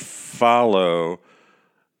 We're going to follow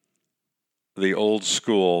the old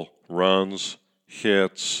school runs,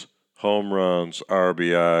 hits, home runs,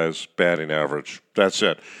 RBIs, batting average. That's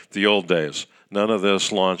it. The old days. None of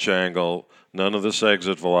this launch angle, none of this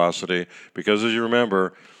exit velocity, because as you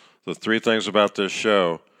remember, the three things about this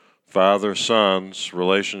show, father-son's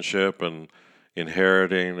relationship and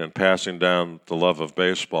inheriting and passing down the love of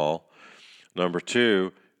baseball. Number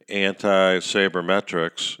two,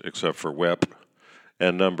 anti-sabermetrics, except for whip.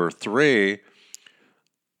 And number three,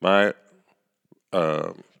 my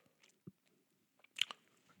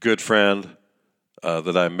good friend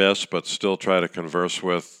that I miss but still try to converse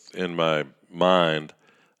with in my mind,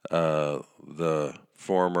 the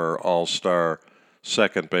former all-star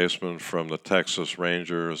second baseman from the Texas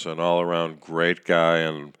Rangers, an all-around great guy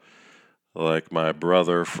and like my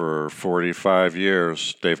brother for 45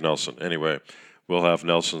 years, Dave Nelson. Anyway, we'll have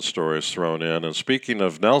Nelson stories thrown in. And speaking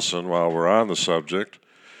of Nelson, while we're on the subject,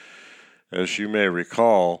 as you may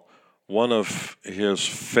recall, one of his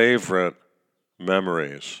favorite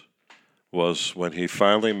memories was when he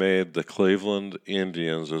finally made the Cleveland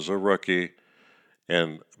Indians as a rookie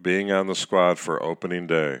and being on the squad for opening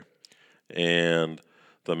day. And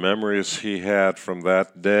the memories he had from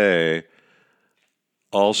that day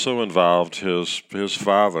also involved his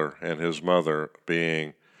father and his mother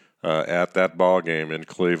being at that ball game in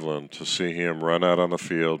Cleveland to see him run out on the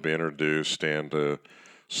field, be introduced, and to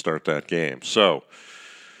start that game. So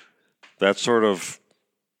that sort of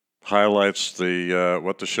highlights the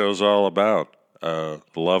what the show's all about. The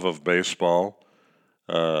love of baseball,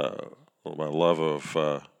 my love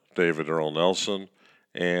of David Earl Nelson,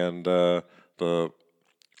 and the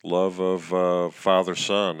love of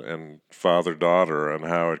father-son and father-daughter and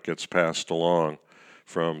how it gets passed along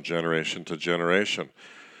from generation to generation.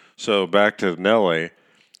 So back to Nelly,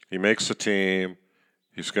 he makes the team.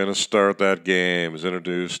 He's going to start that game. He's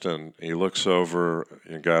introduced, and he looks over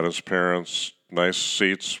and got his parents nice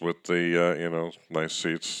seats with the nice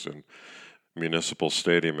seats in Municipal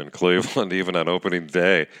Stadium in Cleveland, even on opening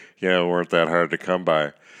day. Weren't that hard to come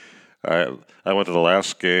by. I went to the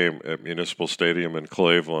last game at Municipal Stadium in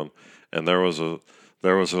Cleveland, and there was one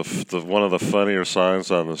of the funnier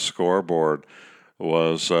signs on the scoreboard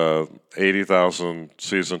was 80,000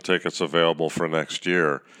 season tickets available for next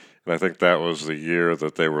year. And I think that was the year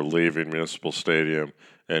that they were leaving Municipal Stadium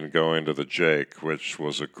and going to the Jake, which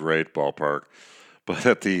was a great ballpark. But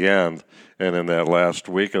at the end, and in that last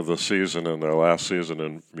week of the season, in their last season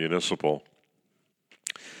in Municipal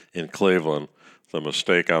in Cleveland, the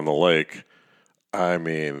mistake on the lake, I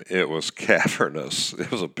mean, it was cavernous.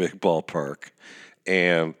 It was a big ballpark,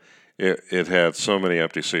 and it had so many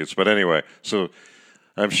empty seats. But anyway, so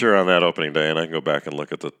I'm sure on that opening day, and I can go back and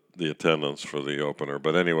look at the attendance for the opener.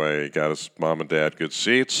 But anyway, he got his mom and dad good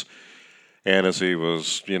seats, and as he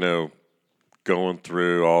was, going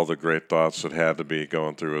through all the great thoughts that had to be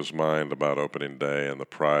going through his mind about opening day and the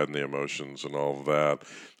pride and the emotions and all of that,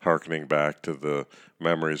 hearkening back to the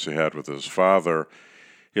memories he had with his father,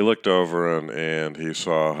 he looked over and he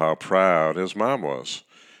saw how proud his mom was.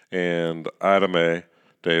 And Ida Mae,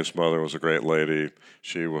 Dave's mother, was a great lady.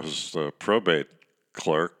 She was the probate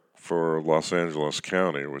clerk for Los Angeles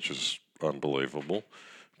County, which is unbelievable.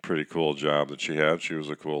 Pretty cool job that she had. She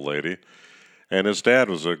was a cool lady. And his dad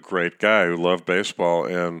was a great guy who loved baseball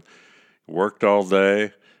and worked all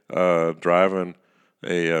day driving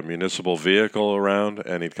a municipal vehicle around,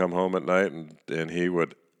 and he'd come home at night, and he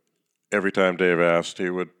would, every time Dave asked, he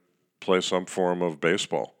would play some form of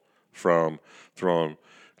baseball, from throwing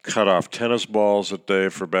cut-off tennis balls at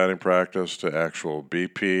Dave for batting practice to actual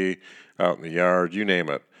BP out in the yard, you name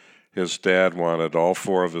it. His dad wanted all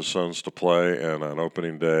four of his sons to play, and on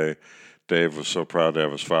opening day, Dave was so proud to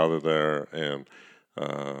have his father there, and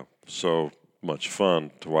so much fun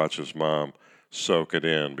to watch his mom soak it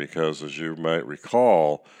in, because as you might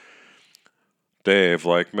recall, Dave,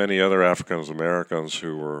 like many other African Americans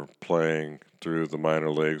who were playing through the minor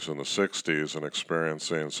leagues in the 60s and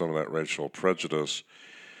experiencing some of that racial prejudice,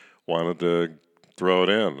 wanted to throw it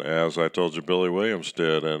in, as I told you Billy Williams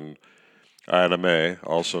did. And Ida Mae,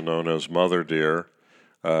 also known as Mother Dear,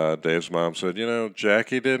 Dave's mom said,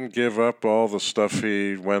 Jackie didn't give up all the stuff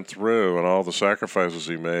he went through and all the sacrifices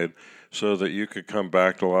he made so that you could come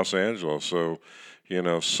back to Los Angeles. So,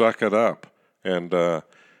 suck it up. And,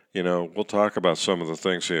 we'll talk about some of the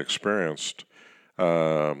things he experienced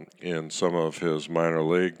in some of his minor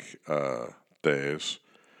league days.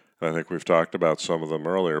 I think we've talked about some of them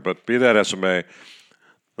earlier. But be that as it may,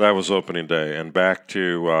 that was opening day. And back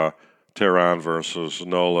to Teheran versus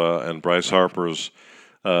Nola, and Bryce Harper's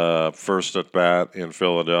first at bat in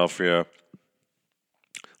Philadelphia.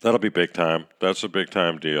 That'll be big time. That's a big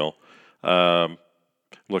time deal.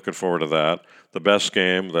 Looking forward to that. The best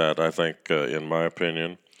game that I think, in my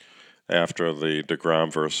opinion, after the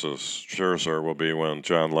DeGrom versus Scherzer will be when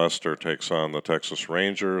John Lester takes on the Texas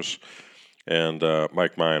Rangers and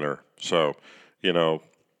Mike Minor. So,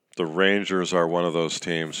 the Rangers are one of those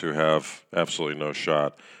teams who have absolutely no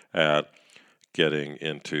shot at getting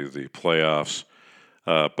into the playoffs.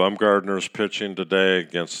 Bumgarner's pitching today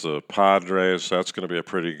against the Padres. That's going to be a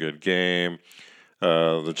pretty good game.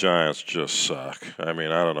 The Giants just suck. I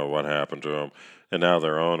mean, I don't know what happened to them. And now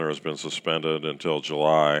their owner has been suspended until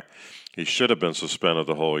July. He should have been suspended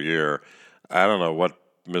the whole year. I don't know what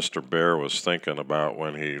Mr. Bear was thinking about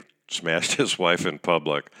when he smashed his wife in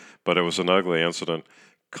public, but it was an ugly incident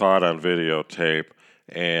caught on videotape,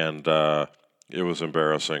 and it was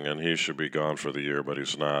embarrassing, and he should be gone for the year, but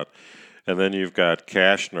he's not. And then you've got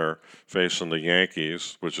Cashner facing the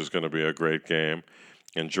Yankees, which is going to be a great game.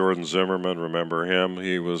 And Jordan Zimmerman, remember him?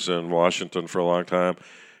 He was in Washington for a long time.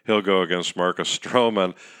 He'll go against Marcus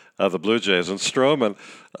Stroman of the Blue Jays. And Stroman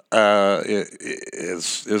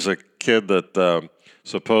is a kid that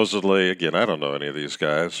supposedly, again, I don't know any of these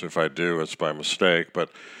guys. If I do, it's by mistake.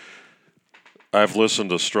 But I've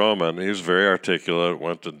listened to Stroman. He's very articulate,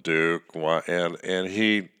 went to Duke, and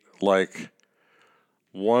he,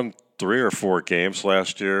 won 3 or 4 games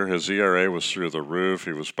last year. His ERA was through the roof.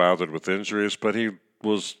 He was bothered with injuries, but he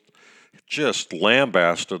was just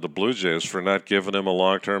lambasted the Blue Jays for not giving him a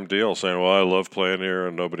long-term deal, saying, well, I love playing here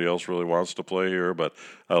and nobody else really wants to play here, but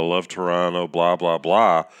I love Toronto, blah, blah,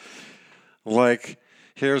 blah.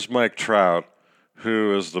 Here's Mike Trout,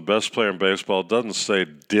 who is the best player in baseball, doesn't say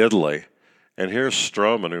diddly. And here's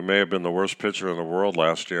Stroman, who may have been the worst pitcher in the world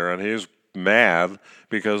last year, and he's mad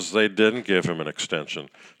because they didn't give him an extension.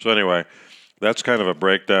 So anyway, that's kind of a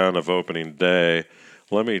breakdown of opening day.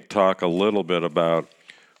 Let me talk a little bit about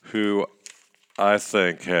who I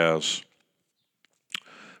think has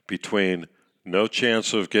between no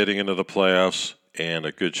chance of getting into the playoffs and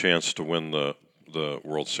a good chance to win the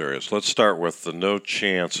World Series. Let's start with the no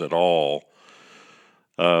chance at all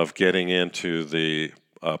of getting into the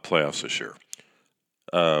playoffs this year.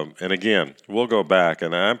 And again, we'll go back,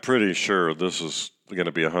 and I'm pretty sure this is going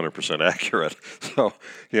to be 100% accurate. So,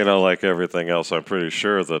 like everything else, I'm pretty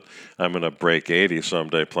sure that I'm going to break 80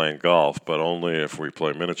 someday playing golf, but only if we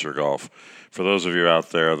play miniature golf. For those of you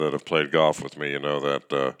out there that have played golf with me, you know that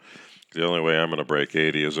the only way I'm going to break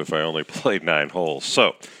 80 is if I only play 9 holes.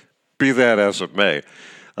 So, be that as it may,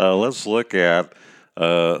 let's look at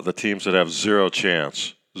the teams that have zero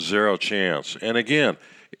chance. And again,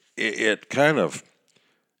 it kind of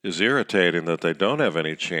is irritating that they don't have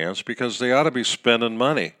any chance because they ought to be spending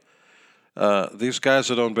money. These guys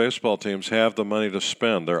that own baseball teams have the money to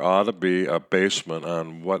spend. There ought to be a basement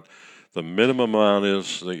on what the minimum amount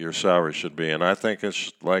is that your salary should be. And I think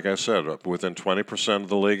it's, like I said, within 20% of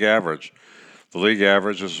the league average. The league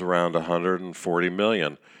average is around $140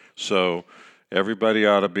 million. So everybody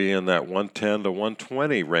ought to be in that 110 to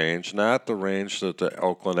 120 range, not the range that the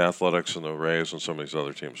Oakland Athletics and the Rays and some of these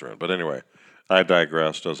other teams are in. But anyway, I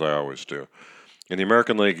digressed, as I always do. In the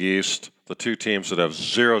American League East, the 2 teams that have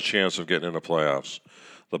zero chance of getting into playoffs,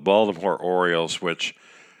 the Baltimore Orioles, which,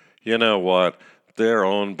 you know what, they're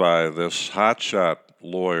owned by this hotshot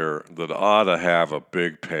lawyer that ought to have a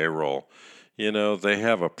big payroll. They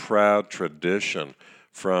have a proud tradition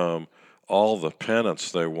from all the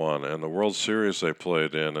pennants they won and the World Series they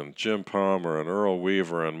played in, and Jim Palmer and Earl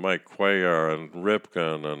Weaver and Mike Cuellar and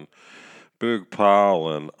Ripken and Boog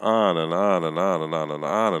Powell, and on and on and on and on and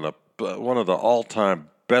on, and one of the all-time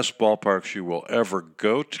best ballparks you will ever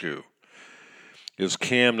go to is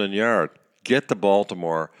Camden Yard. Get to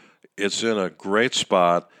Baltimore. It's in a great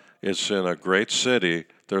spot. It's in a great city.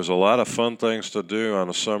 There's a lot of fun things to do on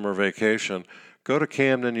a summer vacation. Go to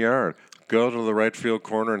Camden Yard. Go to the right field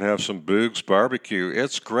corner and have some Boog's barbecue.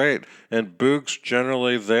 It's great, and Boog's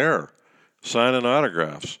generally there signing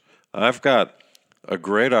autographs. I've got a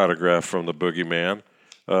great autograph from the Boogeyman,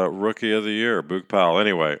 Rookie of the Year, Boog Powell.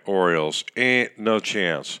 Anyway, Orioles, ain't no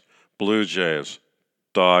chance. Blue Jays,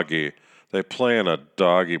 doggy. They play in a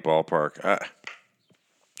doggy ballpark.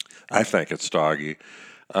 I think it's doggy.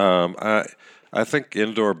 I think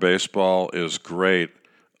indoor baseball is great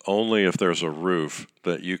only if there's a roof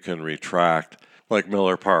that you can retract, like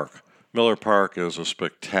Miller Park. Miller Park is a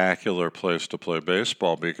spectacular place to play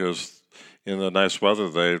baseball because in the nice weather,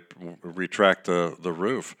 they retract the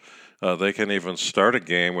roof. They can even start a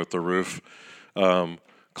game with the roof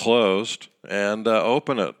closed and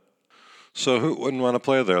open it. So who wouldn't want to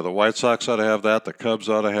play there? The White Sox ought to have that. The Cubs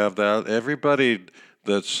ought to have that. Everybody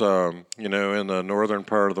that's in the northern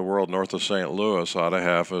part of the world, north of St. Louis, ought to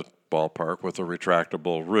have a ballpark with a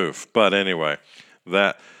retractable roof. But anyway,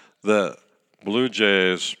 that the Blue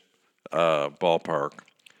Jays ballpark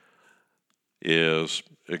is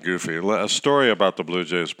goofy. A story about the Blue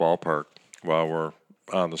Jays ballpark while we're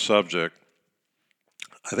on the subject.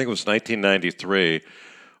 I think it was 1993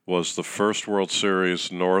 was the first World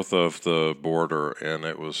Series north of the border, and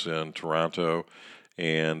it was in Toronto,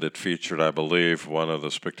 and it featured, I believe, one of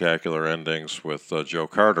the spectacular endings with Joe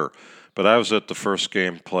Carter. But I was at the first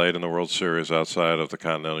game played in the World Series outside of the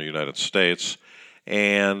continental United States,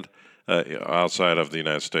 and outside of the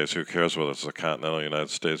United States, who cares whether it's the continental United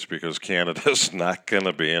States, because Canada's not going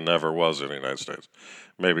to be and never was in the United States.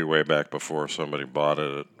 Maybe way back before somebody bought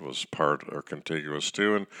it, it was part or contiguous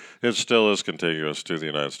to, and it still is contiguous to the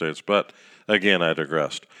United States. But again, I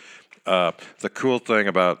digressed. The cool thing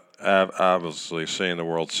about obviously seeing the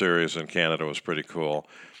World Series in Canada was pretty cool.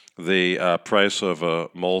 The price of a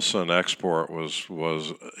Molson export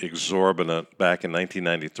was exorbitant back in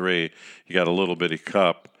 1993. You got a little bitty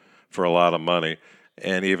cup for a lot of money.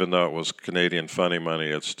 And even though it was Canadian funny money,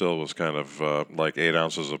 it still was kind of like 8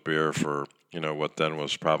 ounces of beer for, what then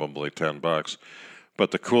was probably $10.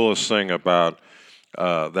 But the coolest thing about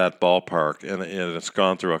that ballpark, and it's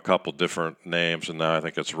gone through a couple different names, and now I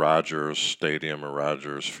think it's Rogers Stadium or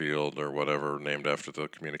Rogers Field or whatever, named after the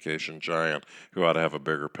communication giant who ought to have a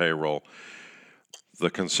bigger payroll. The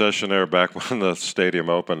concessionaire back when the stadium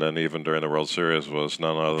opened and even during the World Series was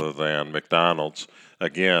none other than McDonald's.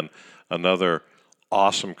 Again, another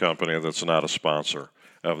awesome company that's not a sponsor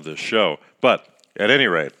of this show. But at any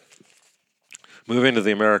rate, moving to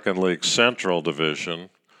the American League Central Division,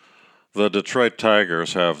 the Detroit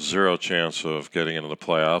Tigers have zero chance of getting into the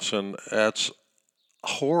playoffs, and that's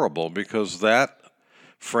horrible because that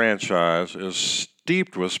franchise is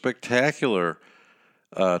steeped with spectacular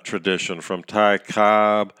tradition, from Ty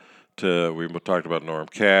Cobb to, we talked about Norm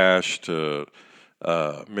Cash, to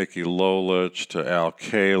Mickey Lolich, to Al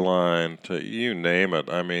Kaline, to you name it.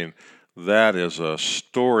 I mean, that is a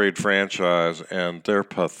storied franchise, and they're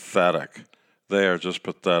pathetic. They are just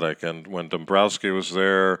pathetic. And when Dombrowski was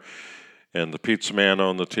there and the Pizza Man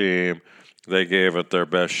owned the team, they gave it their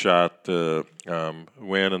best shot to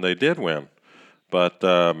win, and they did win. But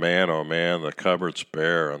man, oh man, the cupboard's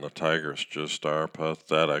bare, and the Tigers just are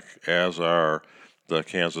pathetic, as are the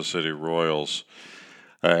Kansas City Royals.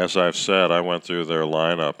 As I've said, I went through their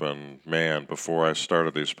lineup, and man, before I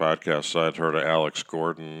started these podcasts, I'd heard of Alex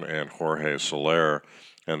Gordon and Jorge Soler,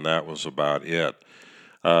 and that was about it.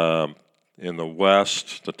 In the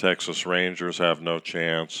West, the Texas Rangers have no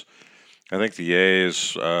chance. I think the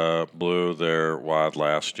A's blew their wad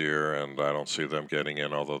last year, and I don't see them getting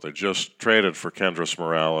in, although they just traded for Kendrys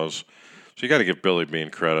Morales. So you got to give Billy Beane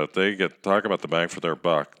credit. They talk about the bang for their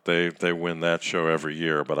buck. They win that show every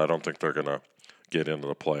year, but I don't think they're going to get into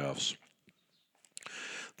the playoffs.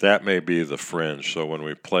 That may be the fringe. So when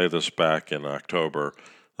we play this back in October,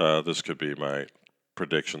 this could be my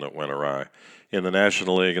prediction that went awry. In the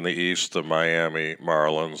National League in the East, the Miami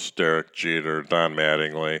Marlins, Derek Jeter, Don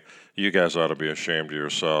Mattingly. You guys ought to be ashamed of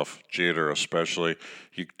yourself, Jeter especially.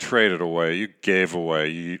 You traded away, you gave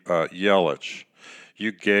away Yelich.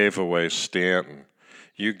 You gave away Stanton.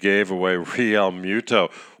 You gave away Real Muto.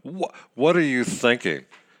 What are you thinking?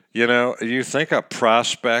 You think a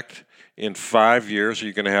prospect in 5 years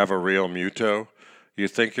you're going to have a Real Muto? You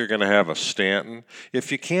think you're going to have a Stanton?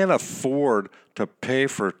 If you can't afford to pay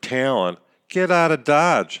for talent, get out of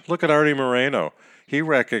Dodge. Look at Artie Moreno. He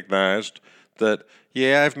recognized that,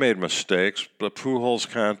 yeah, I've made mistakes. The Pujols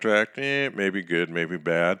contract, maybe good, maybe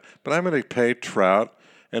bad. But I'm going to pay Trout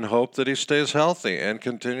and hope that he stays healthy and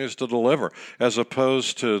continues to deliver, as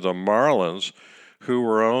opposed to the Marlins, who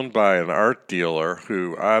were owned by an art dealer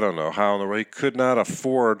who, I don't know how in the way, could not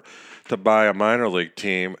afford to buy a minor league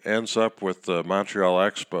team, ends up with the Montreal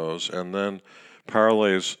Expos, and then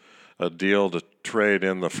parlays a deal to trade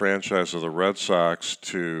in the franchise of the Red Sox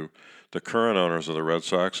to the current owners of the Red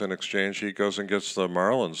Sox. In exchange, he goes and gets the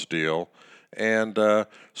Marlins deal and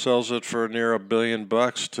sells it for near $1 billion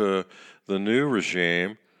to the new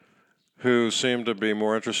regime, who seem to be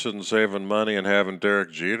more interested in saving money and having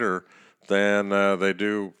Derek Jeter than they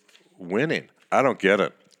do winning. I don't get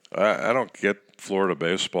it. I don't get Florida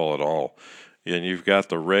baseball at all. And you've got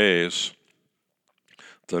the Rays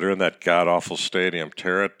that are in that god-awful stadium.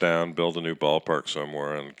 Tear it down, build a new ballpark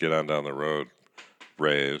somewhere, and get on down the road.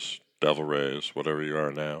 Rays, Devil Rays, whatever you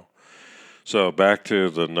are now. So back to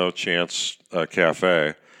the No Chance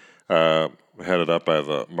Cafe. headed up by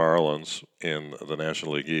the Marlins in the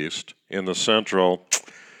National League East. In the Central,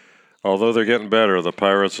 although they're getting better, the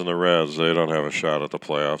Pirates and the Reds, they don't have a shot at the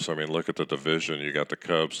playoffs. I mean, look at the division. You got the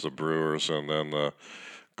Cubs, the Brewers, and then the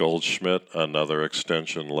Goldschmidt, another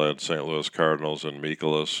extension-led St. Louis Cardinals, and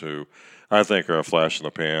Mikolas, who I think are a flash in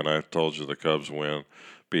the pan. I told you the Cubs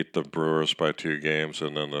beat the Brewers by 2 games,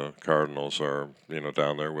 and then the Cardinals are,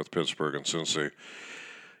 down there with Pittsburgh and Cincy.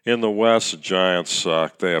 In the West, the Giants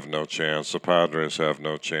suck. They have no chance. The Padres have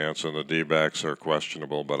no chance, and the D-backs are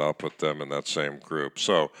questionable, but I'll put them in that same group.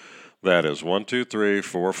 So that is 1, 2, 3,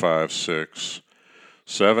 4, 5, 6,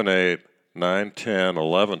 7, 8, 9, 10,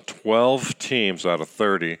 11, 12 teams out of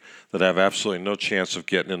 30 that have absolutely no chance of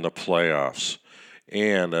getting in the playoffs.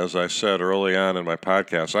 And as I said early on in my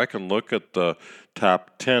podcast, I can look at the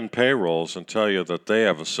top 10 payrolls and tell you that they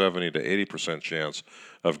have a 70 to 80% chance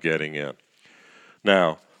of getting in.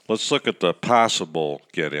 Now, let's look at the possible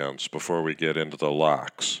get-ins before we get into the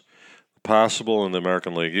locks. Possible in the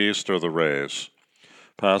American League East are the Rays.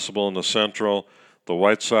 Possible in the Central, the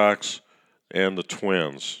White Sox, and the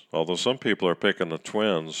Twins. Although some people are picking the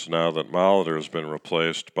Twins now that Molitor has been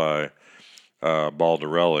replaced by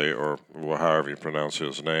Baldarelli, or however you pronounce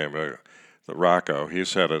his name, the Rocco.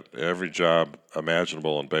 He's had every job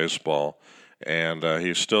imaginable in baseball, and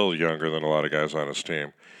he's still younger than a lot of guys on his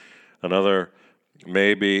team. Another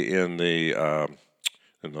maybe in the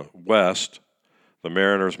West, the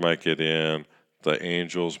Mariners might get in. The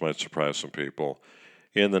Angels might surprise some people.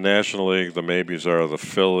 In the National League, the maybes are the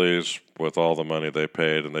Phillies with all the money they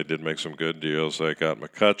paid, and they did make some good deals. They got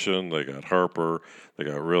McCutchen, they got Harper, they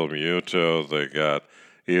got Real Muto, they got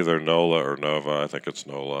either Nola or Nova. I think it's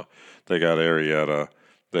Nola. They got Arrieta.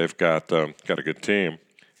 They've got a good team,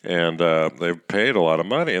 and they've paid a lot of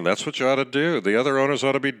money, and that's what you ought to do. The other owners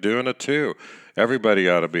ought to be doing it too. Everybody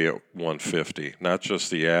ought to be at 150, not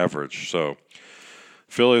just the average. So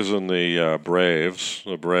Phillies and the Braves.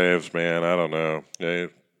 The Braves, man, I don't know.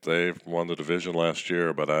 They won the division last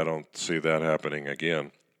year, but I don't see that happening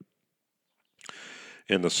again.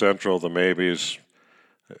 In the Central, the maybes,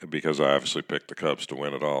 because I obviously picked the Cubs to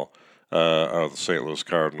win it all, are the St. Louis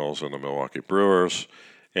Cardinals and the Milwaukee Brewers.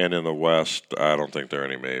 And in the West, I don't think there are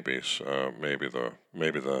any maybes. Maybe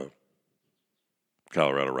the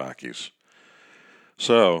Colorado Rockies.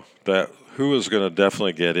 So who is going to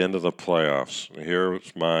definitely get into the playoffs?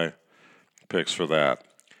 Here's my picks for that.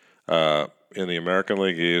 In the American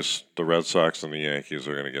League East, the Red Sox and the Yankees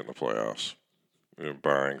are going to get in the playoffs,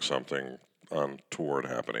 barring something untoward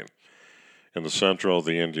happening. In the Central,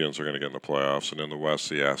 the Indians are going to get in the playoffs, and in the West,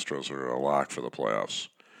 the Astros are a lock for the playoffs.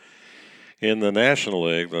 In the National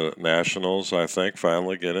League, the Nationals, I think,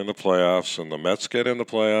 finally get into playoffs, and the Mets get into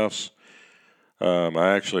playoffs.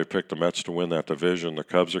 I actually picked the Mets to win that division. The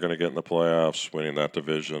Cubs are going to get in the playoffs, winning that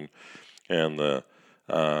division. And the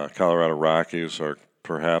Colorado Rockies are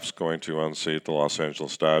perhaps going to unseat the Los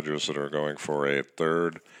Angeles Dodgers that are going for a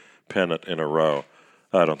 3rd pennant in a row.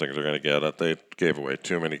 I don't think they're going to get it. They gave away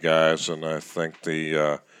too many guys, and I think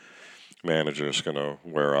the manager is going to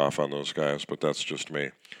wear off on those guys, but that's just me.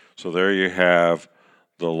 So there you have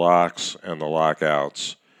the locks and the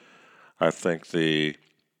lockouts. I think the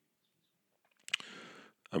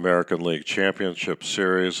American League Championship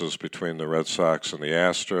Series is between the Red Sox and the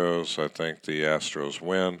Astros. I think the Astros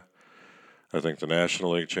win. I think the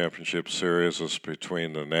National League Championship Series is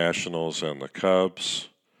between the Nationals and the Cubs.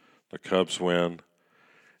 The Cubs win.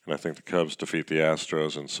 And I think the Cubs defeat the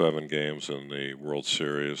Astros in 7 games in the World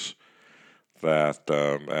Series. That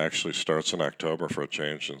actually starts in October for a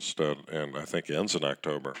change instead, and I think ends in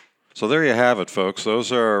October. So there you have it, folks.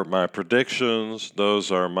 Those are my predictions.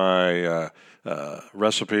 Those are my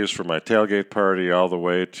recipes for my tailgate party, all the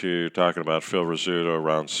way to talking about Phil Rizzuto,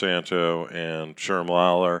 Ron Santo, and Sherm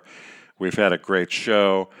Lawler. We've had a great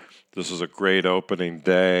show. This is a great opening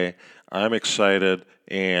day. I'm excited,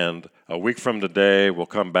 and a week from today, we'll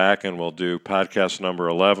come back and we'll do podcast number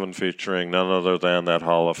 11 featuring none other than that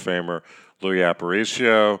Hall of Famer, Louis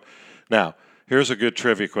Aparicio. Now, here's a good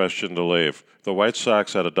trivia question to leave. The White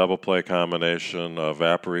Sox had a double play combination of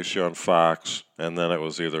Aparicio and Fox, and then it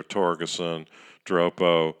was either Torgeson,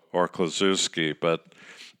 Dropo, or Kluszewski, but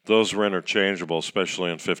those were interchangeable,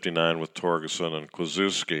 especially in 59 with Torgeson and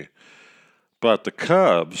Kluszewski. But the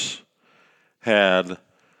Cubs had,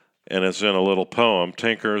 and it's in a little poem,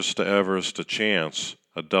 Tinkers to Evers to Chance,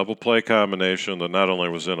 a double play combination that not only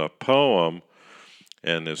was in a poem,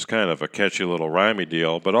 and it's kind of a catchy little rhymey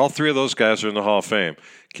deal, but all 3 of those guys are in the Hall of Fame.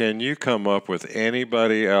 Can you come up with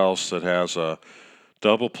anybody else that has a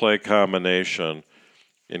double play combination,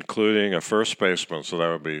 including a first baseman? So that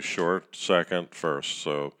would be short, second, first.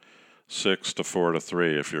 So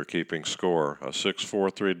 6-4-3 if you're keeping score. A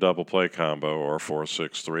 6-4-3 double play combo, or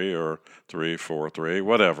 4-6-3, or 3-4-3,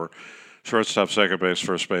 whatever. Shortstop, second base,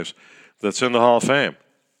 first base. That's in the Hall of Fame.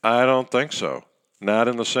 I don't think so. Not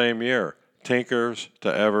in the same year. Tinkers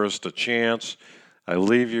to Evers to Chance. I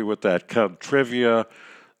leave you with that Cub trivia.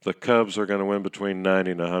 The Cubs are going to win between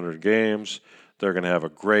 90 and 100 games. They're going to have a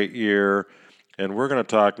great year. And we're going to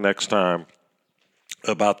talk next time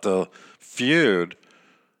about the feud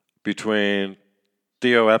between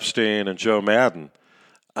Theo Epstein and Joe Maddon.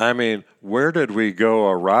 I mean, where did we go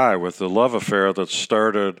awry with the love affair that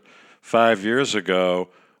started 5 years ago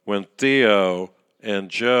when Theo and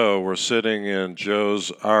Joe were sitting in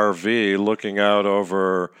Joe's RV looking out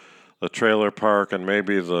over the trailer park and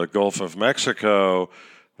maybe the Gulf of Mexico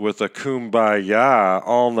with a kumbaya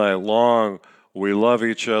all night long? We love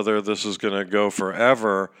each other. This is going to go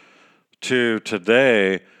forever. To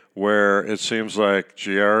today, where it seems like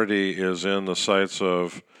Giardi is in the sights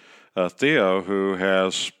of Theo, who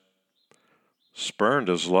has spurned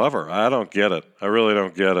his lover. I don't get it. I really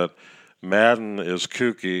don't get it. Maddon is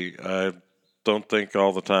kooky. I don't think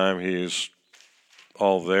all the time he's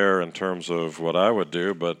all there in terms of what I would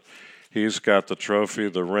do, but he's got the trophy,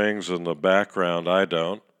 the rings, and the background. I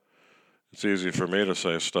don't. It's easy for me to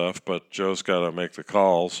say stuff, but Joe's got to make the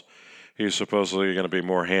calls. He's supposedly going to be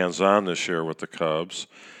more hands-on this year with the Cubs.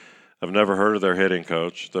 I've never heard of their hitting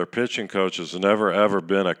coach. Their pitching coach has never, ever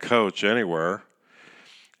been a coach anywhere.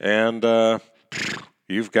 And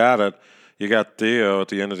you've got it. You got Theo at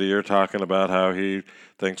the end of the year talking about how he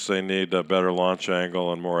thinks they need a better launch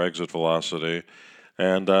angle and more exit velocity.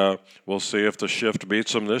 And we'll see if the shift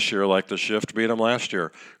beats them this year like the shift beat them last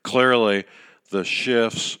year. Clearly, the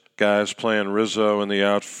shifts, guys playing Rizzo in the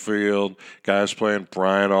outfield, guys playing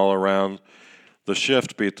Bryant all around, the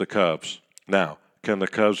shift beat the Cubs. Now, can the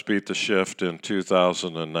Cubs beat the shift in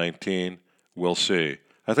 2019? We'll see.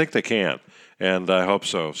 I think they can, and I hope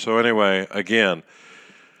so. So anyway, again,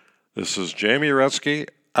 this is Jamie Uretsky.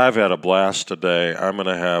 I've had a blast today. I'm going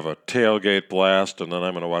to have a tailgate blast, and then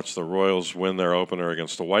I'm going to watch the Royals win their opener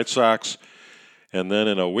against the White Sox. And then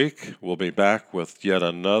in a week, we'll be back with yet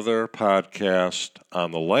another podcast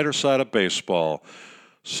on the lighter side of baseball.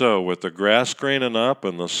 So with the grass greening up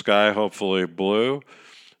and the sky hopefully blue,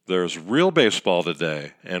 there's real baseball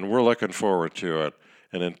today, and we're looking forward to it.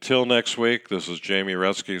 And until next week, this is Jamie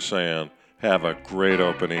Uretsky saying, have a great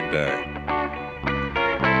opening day.